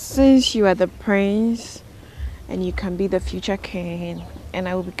what? Since you are the prince, and you can be the future king, and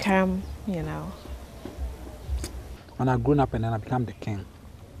I will become, When I grown up and then I become the king,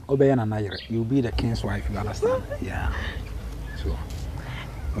 you'll be the king's wife. You understand? Yeah. So,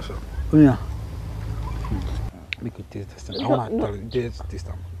 also, yeah. We could taste this thing. I want to tell you this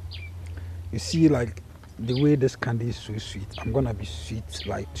time. You see, like the way this candy is so sweet, I'm gonna be sweet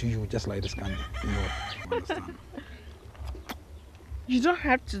like to you, just like this candy. You understand? You don't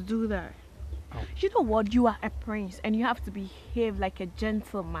have to do that. Oh. You know what? You are a prince, and you have to behave like a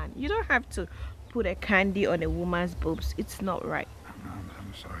gentleman. You don't have to put a candy on a woman's boobs. It's not right.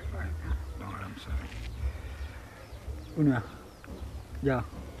 I'm sorry. No, I'm sorry. Unia, yeah.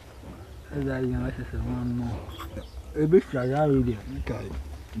 As I like I said, one more. A bit fly already. Okay.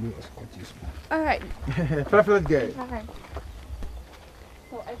 Do a Scottish. Alright. Perfect guy. Alright.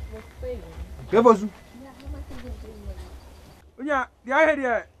 So I was saying. Give us. Unya, the I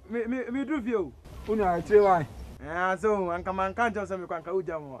hear me do view. Unya, I tell why. Yeah, so and come on, can't just me can go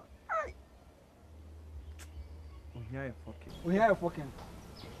down. We have fucking.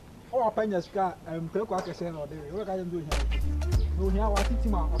 Oh, Penya's car and Pekwa can or there. What I can do here? No, here, what is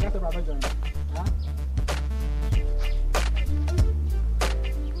him? I'll get a rubber joint.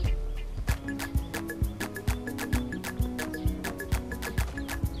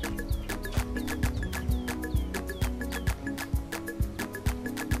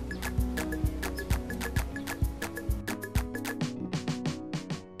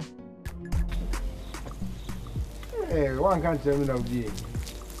 Hey, one can't tell me now, dear.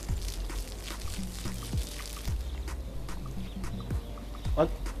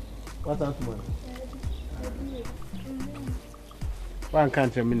 What's that one? One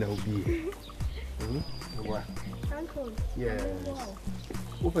can't tell me now, dear. What? Uncle. Yes.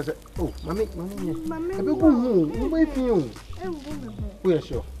 Oh, mommy. I will go home. Wait for you. We are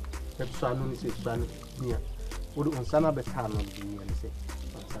sure. That's Son is son. Yeah. Would on Sana be time on the and say,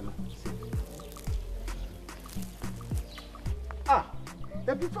 Sana. Ah,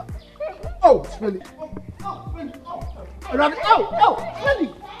 oh, Spendy. Oh,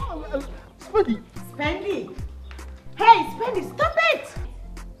 Spendy. Spendy. Hey, Spendy, stop it!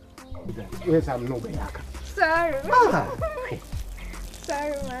 Yes, I'm no back. Sorry.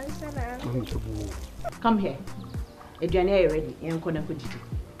 Sorry, man. Come here. If you're ready, you're going to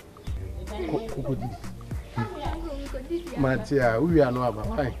Matia, we are no about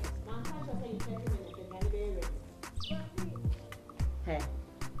fine. Hey,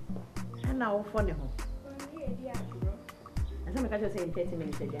 and now for the home. I think I just say in 30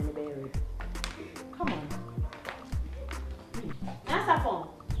 minutes, January. Come on. Answer phone.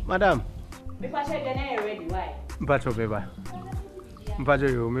 Madam. Because you're ready, why? Mpacho beba. Mpacho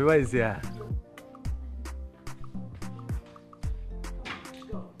yo, me why is here?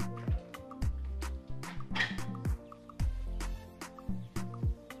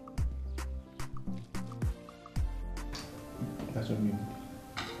 That's what I mean.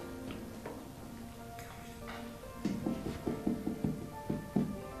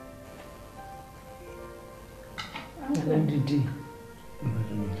 Didi.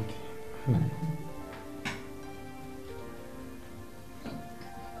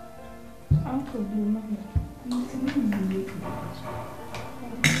 Uncle, Mama.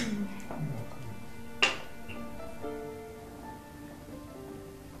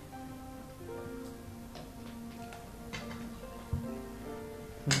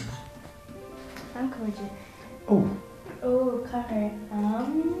 Uncle, oh, Karen.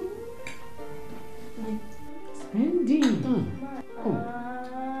 Spendy.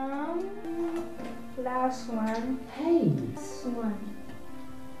 Last one. Hey. This one.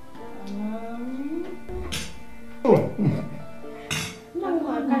 Oh. No, I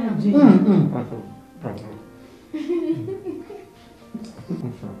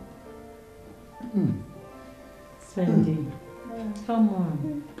Spendy. Come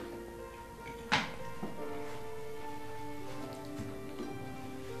on.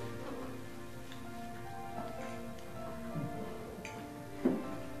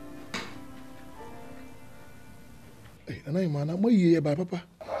 And I'm my year by papa.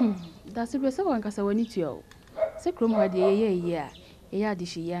 That's the so one cassa when it's you. Secrum had a year, a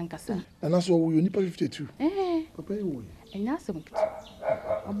yadish young cassa. And that's what we need 52. Eh, Papa, and that's some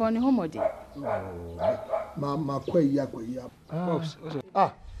a bonny homody. Mamma, quay yap.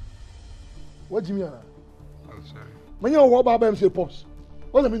 Ah, what do you mean? When you're what Baba say pops.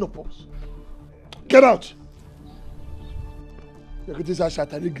 What do you mean of pops? Get out! You could just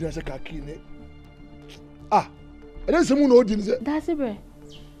shut a grass a kaki. Ah, and then someone audience. That's a bread.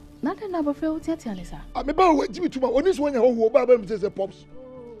 Not another failed Tianisa. I'm about to wait to my honest one who Baba says pops.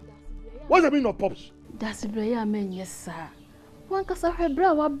 What do you mean of pops? That's a bread, I mean, yes, sir. One cassa her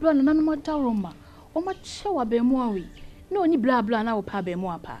brow, blood, and animal taroma. Or much shower be more. No, ni blah blah now, pa be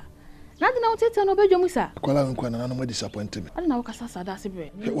more pa. Nothing out it and obey your musa. Quala and Quan and disappointed me. I don't know, Cassa, that's a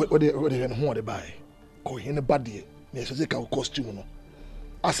bread. What they want to buy? Go in a body. Yes, I take costume.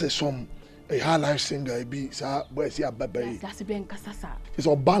 I say some a high life singer be, sir, where's your baby? That's a ben Cassa. It's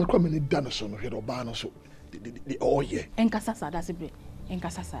all bad coming in Danason here or Barno so the oh yeah. And Cassa, that's a bread. And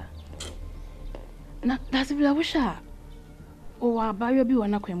Cassa. That's a bread, wish her. Oh, I buy your bill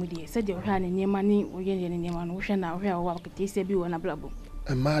and a with you. Said your hand in your money, or getting in your man, wishing out here, walk at TCB on a blabble.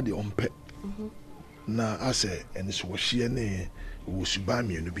 And Maddy on pet. na ase ene so hye ne wo suba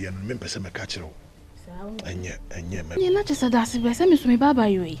mienu bia no mempese meka kire wo enye me na chesa dase be se me so me baba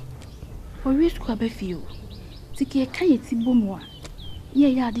yo yi o wi school ba fio tiki e kan yeti bomu a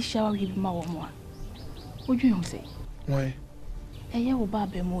ye ya de shawa wi bi ma wo mo a odwen ho se why eye wo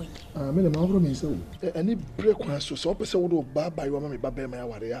baba mo yi me na ma horo me se wo ene break kwa so pese wo do baba yo ma me baba ma ya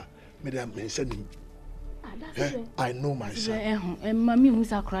ware ya me da me se nim I know myself. Mommy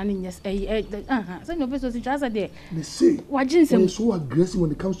who's a crying, yes. So no person is just there. They say, when so aggressive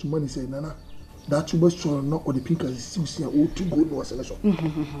when it comes to money, say, Nana, that you must not or the pink as see all too good no selection.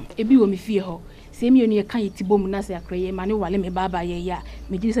 A be me fear her. Same you near can eat bomb as a cray, manu while me baba ya,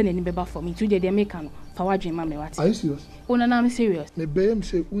 me do send any baba for me to the American for watching mammy. What are you serious? Oh, no, I'm serious. Me bam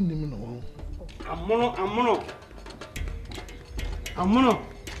say, Unimino. I'm mono.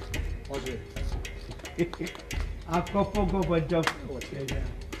 Akuapem job.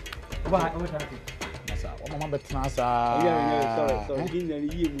 What happened? Mama betina sa. Sorry.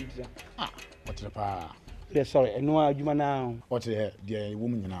 What the pa? Yeah, sorry. No adwuma na. What the dear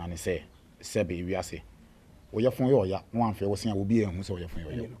woman nyina ne say. Sebe wi ase. Wo yefon yo ya, no anfe wo sen obi ehun se wo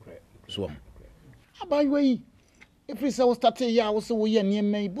yefon yo. So am. Abayi if we say we start ya wo se wo ye ne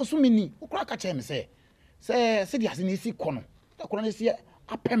mai bosumini. Wo kura ka che me say. Se di ase ne si kono. Da kura ne si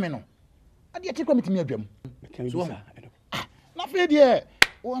apeme no. Ade ti komiti me adwam. So na fe de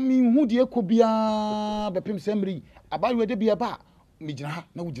o mi hu de ko bia bepem semri abayi de bia ba mi gina ha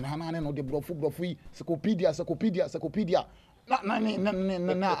na wo gina ha na ne no de brofo yi encyclopedia na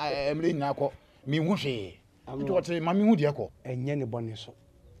emre nyina ko mi hu hwe to wote ma mi hu de ko enye ne bone so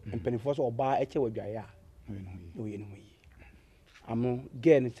empanifo so oba eche wadwaye a no ye no yi amo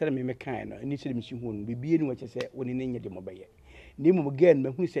gen tere me kan no ni tere mi si hu no bibie ni wache se woni ne nye de mo beye ni mo gen ma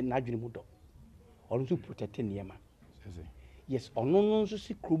hu se na adwene mu do onu so protect niema yes onu no so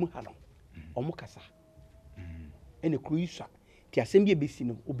si krum ha no omo kasa ene kru yisa ti asem bi ebesi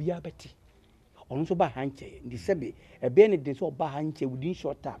no obi abeti onu so ba hanche ndi sebe ebe ne de so ba hanche within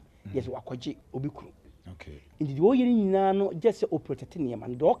short time yes wakoje obi kru okay ndi de oyiri nyina no just o protect niema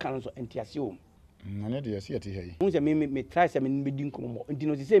ndo kan so entiase o nane de yesi ati hei unze me try se me ndi nkomo ndi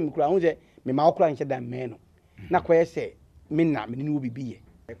no se me kru unze me ma okra nche da me no na koye se me na me ni obi biye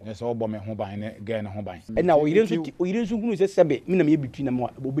yes obo me ho ban ne ga ne ho ban na oyire nso hunu se sebe me na me betwi na mo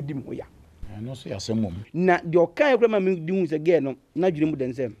obedi me ho ya no so yasemom na de okan ekra ma me di hu se ga no na dwene mu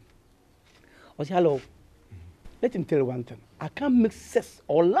den sem o say hello let him tell you one thing I can't make sex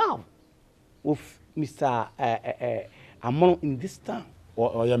or love with Mr. Amon in this town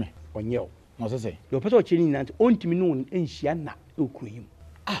o ya me onye no so say your person chini na ontimi no enhia na okuyi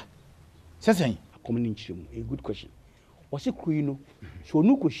say say akomi nchirem a good question what's it kuyi no so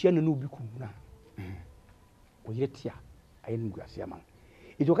nu ko hia na obi ku na o yetia ayen guase man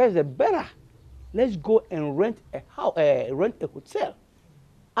it okay is better let's go and rent a house rent a hotel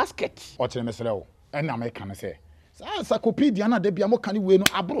ask it o tere mesele o na me kan say encyclopedia na de bia mo kan we no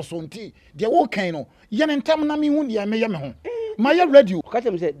abro so nti de wo kan no ye ne ntam na me hu de me ye me ho my radio catch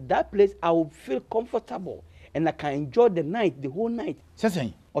him say that place I will feel comfortable and I can enjoy the night the whole night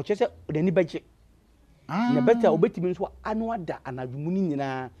say o che say the ni baje na better obetimi nso anu ada anadwumuni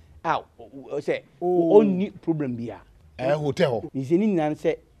nyina say only problem bia hotel ni se ni nyina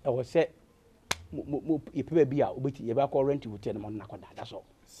say o say ye pebe bia obeti ye ba call rent hotel mo na koda that's all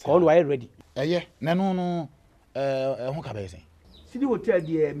call why ready na no ho ka be say City hotel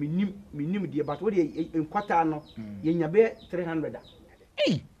de minim de but what de enkwata no ye nya be 300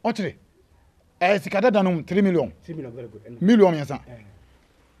 o tere sikada danum 3 million very good million yesa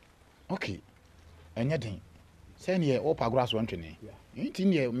okay enye den say ne o pagora so ntwene nti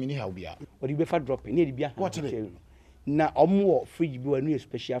ne mini ha obia o de be fa drop ne de bia na omo fridge bi wa no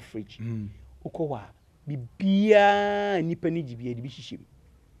special fridge ukowa bibia nipa ni gibia de bi hihim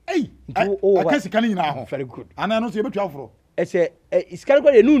akan sika nyina ho very good ana no so ye betu afro ese iskal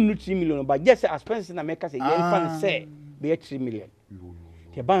ko de no 3 million but just expense na make say ye fan say be 3 million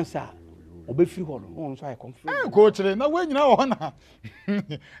the bansa obefiri ho no on so ay confirm ko kire na we nyina ho na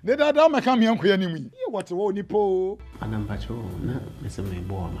de da me ka me ankoya ni mu ye wote wo ni po anampacho na mese me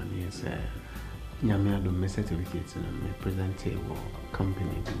bo amane se nyame ado me certificate na me present wo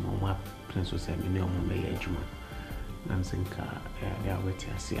company mo ma plan so se me ne o mo me adwuma nansenka ya weti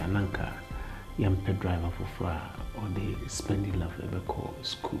asi ananka yampe driver for fra or they spending love ebe ko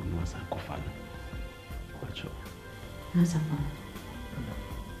school no sa kofana kwacho nasapa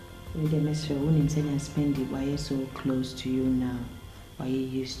we dey mess you when him spend it why you so close to you now why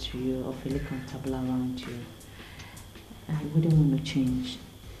you used to you or feel comfortable around you I wouldn't want to change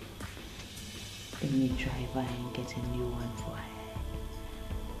a new driver and get a new one for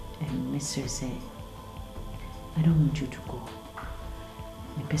her and Mr. said I don't want you to go.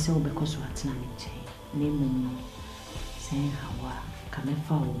 Me pesa because we atna me chain. Name no. Saying how come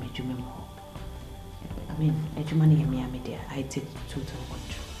fa wo medwuma mo. I mean, edwuma na me there. I take total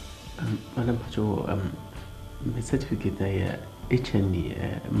control. Madam Pacho, my certificate there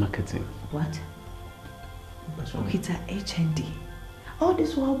HND marketing. What? Okay, it's HND. Oh,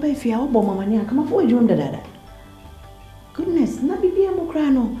 this will be if you are bomb money. Come for you dada. Goodness, na bibi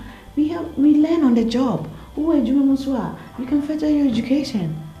amokrano. We learn on the job. Who are you muswa? You can further your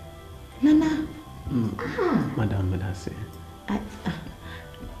education. Nana. Madam Medase.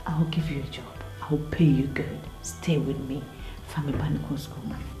 I'll give you a job. I'll pay you good. Stay with me. Family Panico School.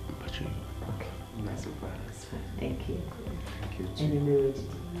 Pacho. Okay. Nice surprise. Thank you. Thank you.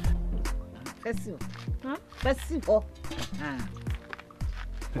 Festival. Huh? Festival.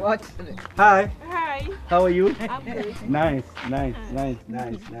 What? Hi. Hi. How are you? I'm good. Nice.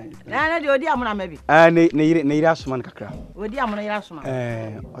 Na na odi amuna maybe. Ne ira asoma kakra. Odi amuna ira asoma.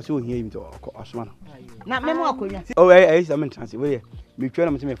 Ose ohia yi to asoma no. Na memo akonya. Oh, I am chance. We try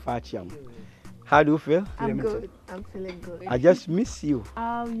to me fa chiam. How do you feel? I'm good. I'm feeling good. I just miss you.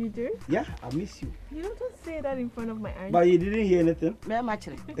 Oh, you do? Yeah, I miss you. You don't say that in front of my auntie. But you didn't hear anything? Me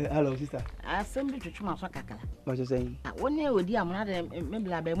machire. Hello, sister. Asem bi twetwuma so kakala. What you saying? Woni odi amuna de me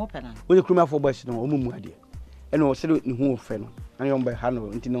bla be mo pena. When you come for boys no, omumu ade. And o say ni hu ofe no. And you be ha no,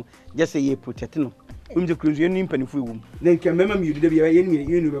 nti no, just say you protect no. We just close you ni mpanifu ewu. Then can remember me you dey be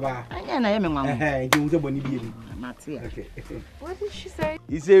you be ba. Anya na ye me nwa. Nti wo say boni bi ni. Okay. What did she say?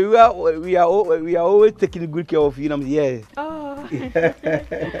 He said we are always taking good care of you. And I'm yeah. Oh.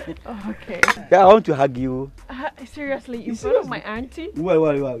 Oh, okay. Yeah, I want to hug you. Seriously, in front of my auntie? Well,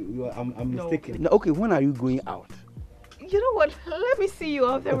 I'm mistaken. No. Okay, when are you going out? You know what? Let me see you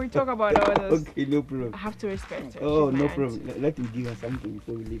out there. We talk about all this. Okay, no problem. I have to respect her. Oh, no problem. Let me give her something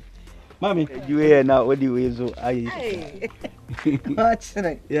before we leave. Mommy, you here now? What do you so? Hey. What's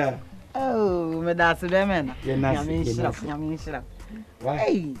it? Yeah. Oh, me that's the man. You're nice. Why?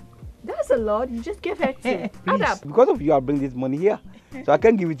 Hey, that's a lot. You just give her to. Because of you, I'll bring this money here. So I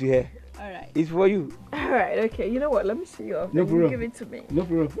can't give it to her. All right. It's for you. All right, okay. You know what? Let me see you off. No problem. You give it to me. No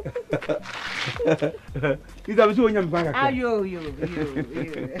problem. He's a so young bank. You.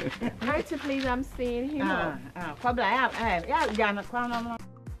 Auntie, please, I'm seeing him.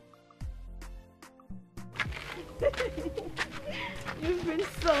 You've been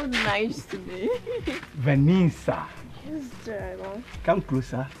so nice to me. Vanessa. Yes, darling. Come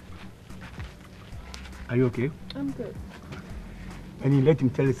closer. Are you okay? I'm good. And you let him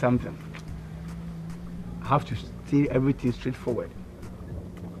tell you something. I have to say everything straightforward.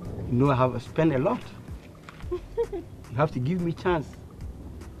 You know I have spent a lot. You have to give me a chance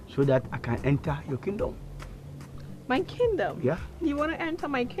so that I can enter your kingdom. My kingdom? Yeah. You want to enter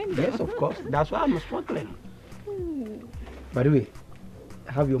my kingdom? Yes, of course. That's why I'm struggling. By the way,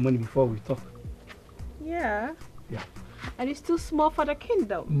 have your money before we talk. Yeah. Yeah. And it's too small for the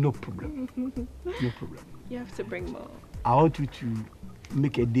kingdom. No problem. No problem. You have to bring more. I want you to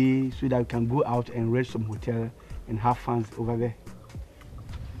make a day so that we can go out and rent some hotel and have fun over there.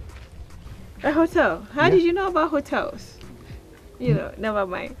 A hotel? How did you know about hotels? You know, never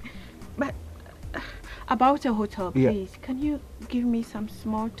mind. But about a hotel, please, can you give me some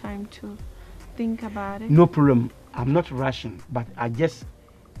small time to think about it? No problem. I'm not rushing, but I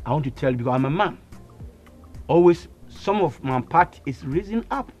want to tell you because I'm a man. Always, some of my part is raising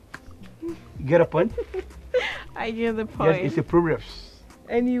up. You get a point? I get the point. Yes, it's a proverb.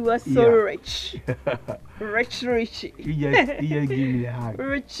 And you are so rich. Rich. You just give me the hug.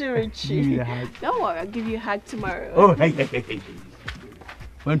 Rich. Give me the hug. Don't worry, I'll give you a hug tomorrow. Oh, hey.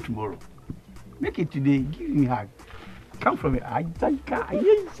 When tomorrow? Make it today. Give me a hug. Come from it. It's okay.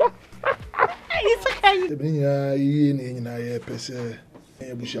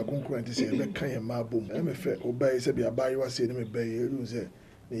 Busha concurrent say be kan ya mabom e me fe obai say be abai wa say me be e ru say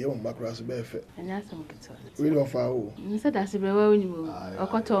ne ye won makra so be fe anya sam keto we don fa o nse da se be wa woni mo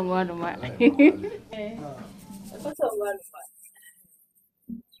okoto ngo no ma okoto ngo no ma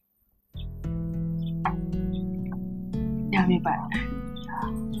ya me ba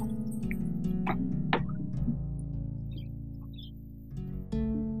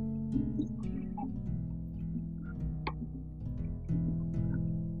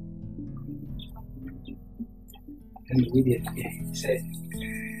and immediately he said,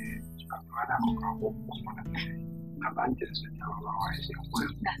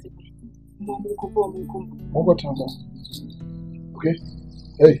 okay.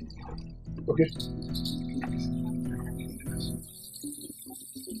 Hey. Okay.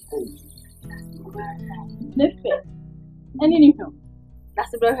 Depuis, any film.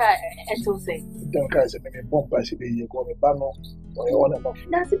 That's the brother and so say. Don't guys me bomb by say you go me bano or you want to.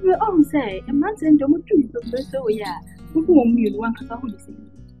 That's the brother say, a man send them to the so yeah. Who won't you one cause who say?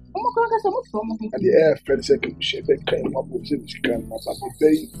 Oh my god, so much from And the air friend second shape came up with the can but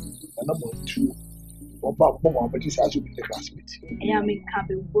pay and I'm 2 or but this has to be the classmate. I am in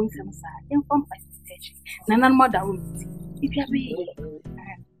cabin one some side and from my station. Nana mother will if you be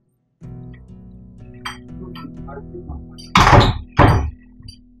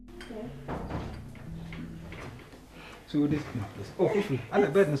So this I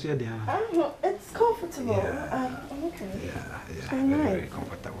like bed so there. It's comfortable. I'm okay. Yeah, very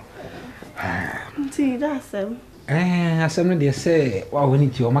comfortable. See, that's them. As some they say, well, we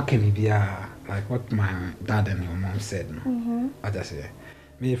need your macadamia, like what my dad and your mom said. No, I just say,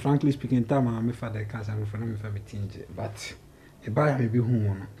 me frankly speaking, time my father can't have me for everything, but a buyer may be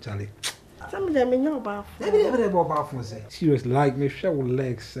home, Charlie. Some of them know about. Never about for say. Serious, like me show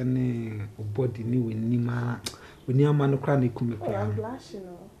legs and body new in Nima. We near man chronic. Oh, I'm blushing.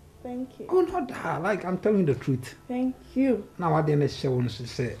 Thank you. Oh, not that. Like I'm telling you the truth. Thank you. Now I didn't show wants to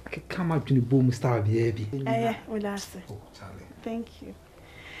say I can come up to the boom star baby. Yeah, well that's it. Oh, Charlie. Thank you.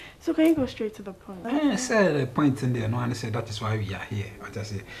 So can you go straight to the point? I said the point in there. No one said that is why we are here. I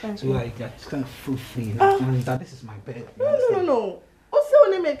just say so like just kind of free now. That this is my bed. No. Also,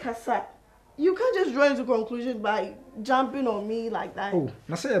 when you make a set, you can't just draw into conclusion by jumping on me like that. Oh,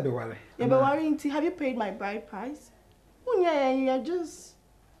 I say be worry. Yeah, but worrying. Have you paid my bride price? Oh yeah, you're just.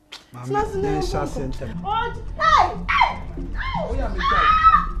 It's nothing. Oh, hey! Oh yeah, me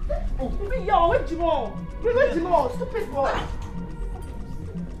oh, me yo, wait, Jimon. Wait, Jimon. Stupid boy.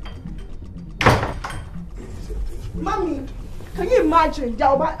 Mommy, can you imagine?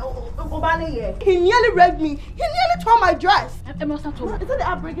 He nearly raped me. He nearly tore my dress. Is that the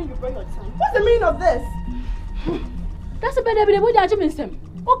upbringing you bring your son? What's the meaning of this? That's a better way to judge him.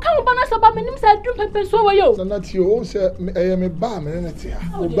 Oh, come on, us about me. Said, "Do pepe so are you?" So not your own say, "I am a bar man."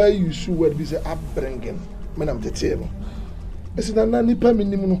 Obey you should word be say upbringing. Man, I'm the table. It's not any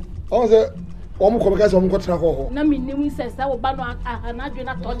permanent. I say, "Omo come guys, omo go ho." Na me name says I will ban anadwe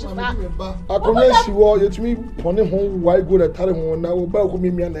na touch sa. Akono si wo yetumi pone ho why go that tare ho na wo ba ko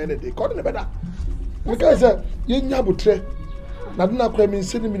me na ene de. Ko de better. Because say ye nya botre. Na do na kwa me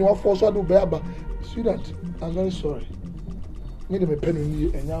nsini me no force do be aba. Sweetheart, I'm very sorry. Need me pen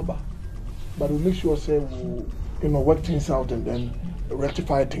in Enyaba, but we'll make sure say we'll work things out and then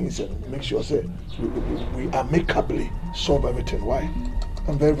rectify things and make sure say we amicably solve everything. Why?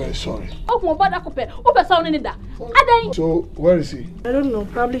 I'm very, very sorry. So where is he? I don't know.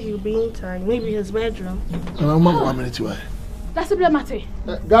 Probably he'll be in time. Maybe his bedroom. That's a blamate.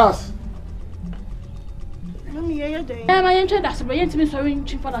 Gas. Mommy, you're doing. My entry that's a to me sorry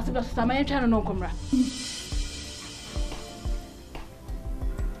for that's my entry no camera.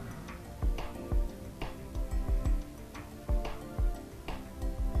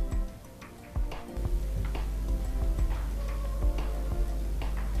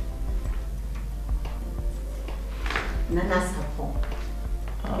 Nana Sapon.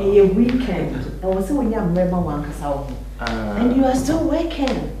 A weekend. I was so young, remember one and you are still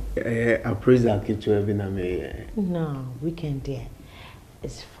working. Appraisal kitchen every night. No, weekend there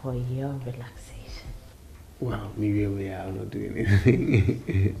is for your relaxation. Wow, maybe we are not doing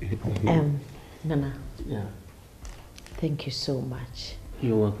anything. Nana. Yeah. Thank you so much.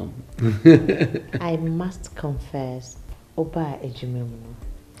 You're welcome. I must confess, Oba Ejimemuno,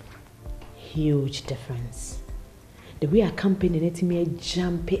 huge difference. The way a company let me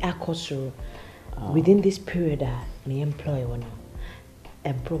jump across within this period, my employer one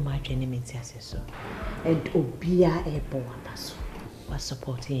and pro my training so and Obia Airport was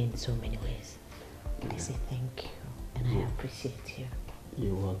supporting in so many ways. I say thank you and I appreciate you.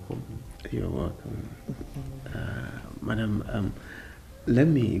 You're welcome. You're welcome. Madam, let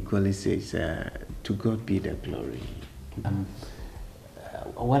me equally say to God be the glory.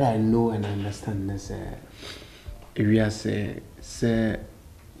 What I know and understand is area say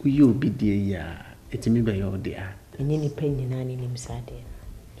you be dear, it's me by your dear. And any penny nanny him sad.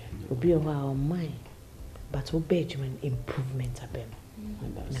 Obi our mind, but obey an improvement of them.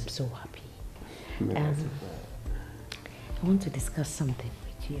 And I'm so happy. I want to discuss something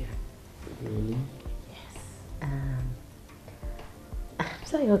with you. Really? Yes.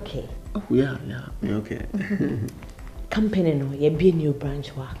 So you okay? Oh yeah, me okay. Company no, you be a new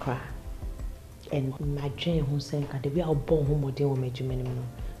branch for Accra. And my dream who saying that we are born home or deal with management no.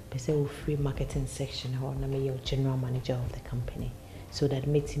 They say we free marketing section or na me your general manager of the company. So that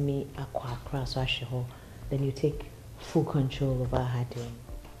makes me Accra so I then you take full control over her doing.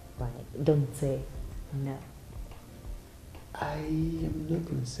 Right. Don't say no. I am not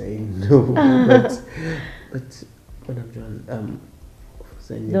going to say no, but Madam Joan,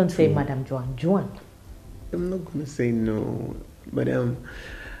 don't say Madam Joan. Joan. I'm not going to say no, but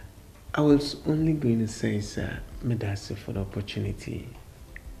I was only going to say, sir, medase for the opportunity.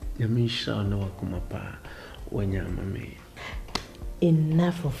 Yami shall know Kumapa when you're mommy.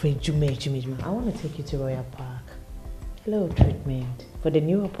 Enough of it, Jume. I want to take you to Royal Park. Hello, treatment for the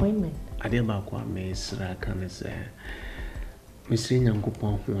new appointment. I did about what Miss Rakan is Miss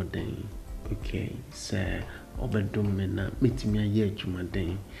Yankupon Hoden. Okay, sir, Obedumena, meet me a year,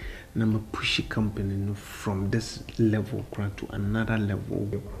 Jumaday. Now, pushy company from this level to another level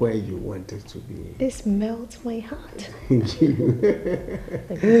where you want it to be. This melts my heart. Thank you.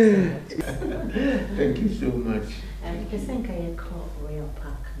 Thank you so much. Thank you so much. Because I think I call Royal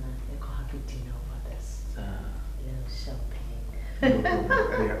Park and I call happy dinner over this. Little shopping.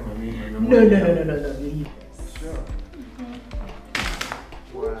 No, leave this. Sure.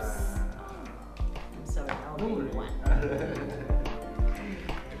 Wow. I'm sorry, I'll be one.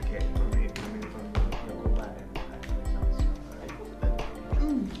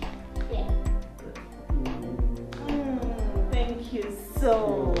 Thank you so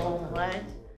much.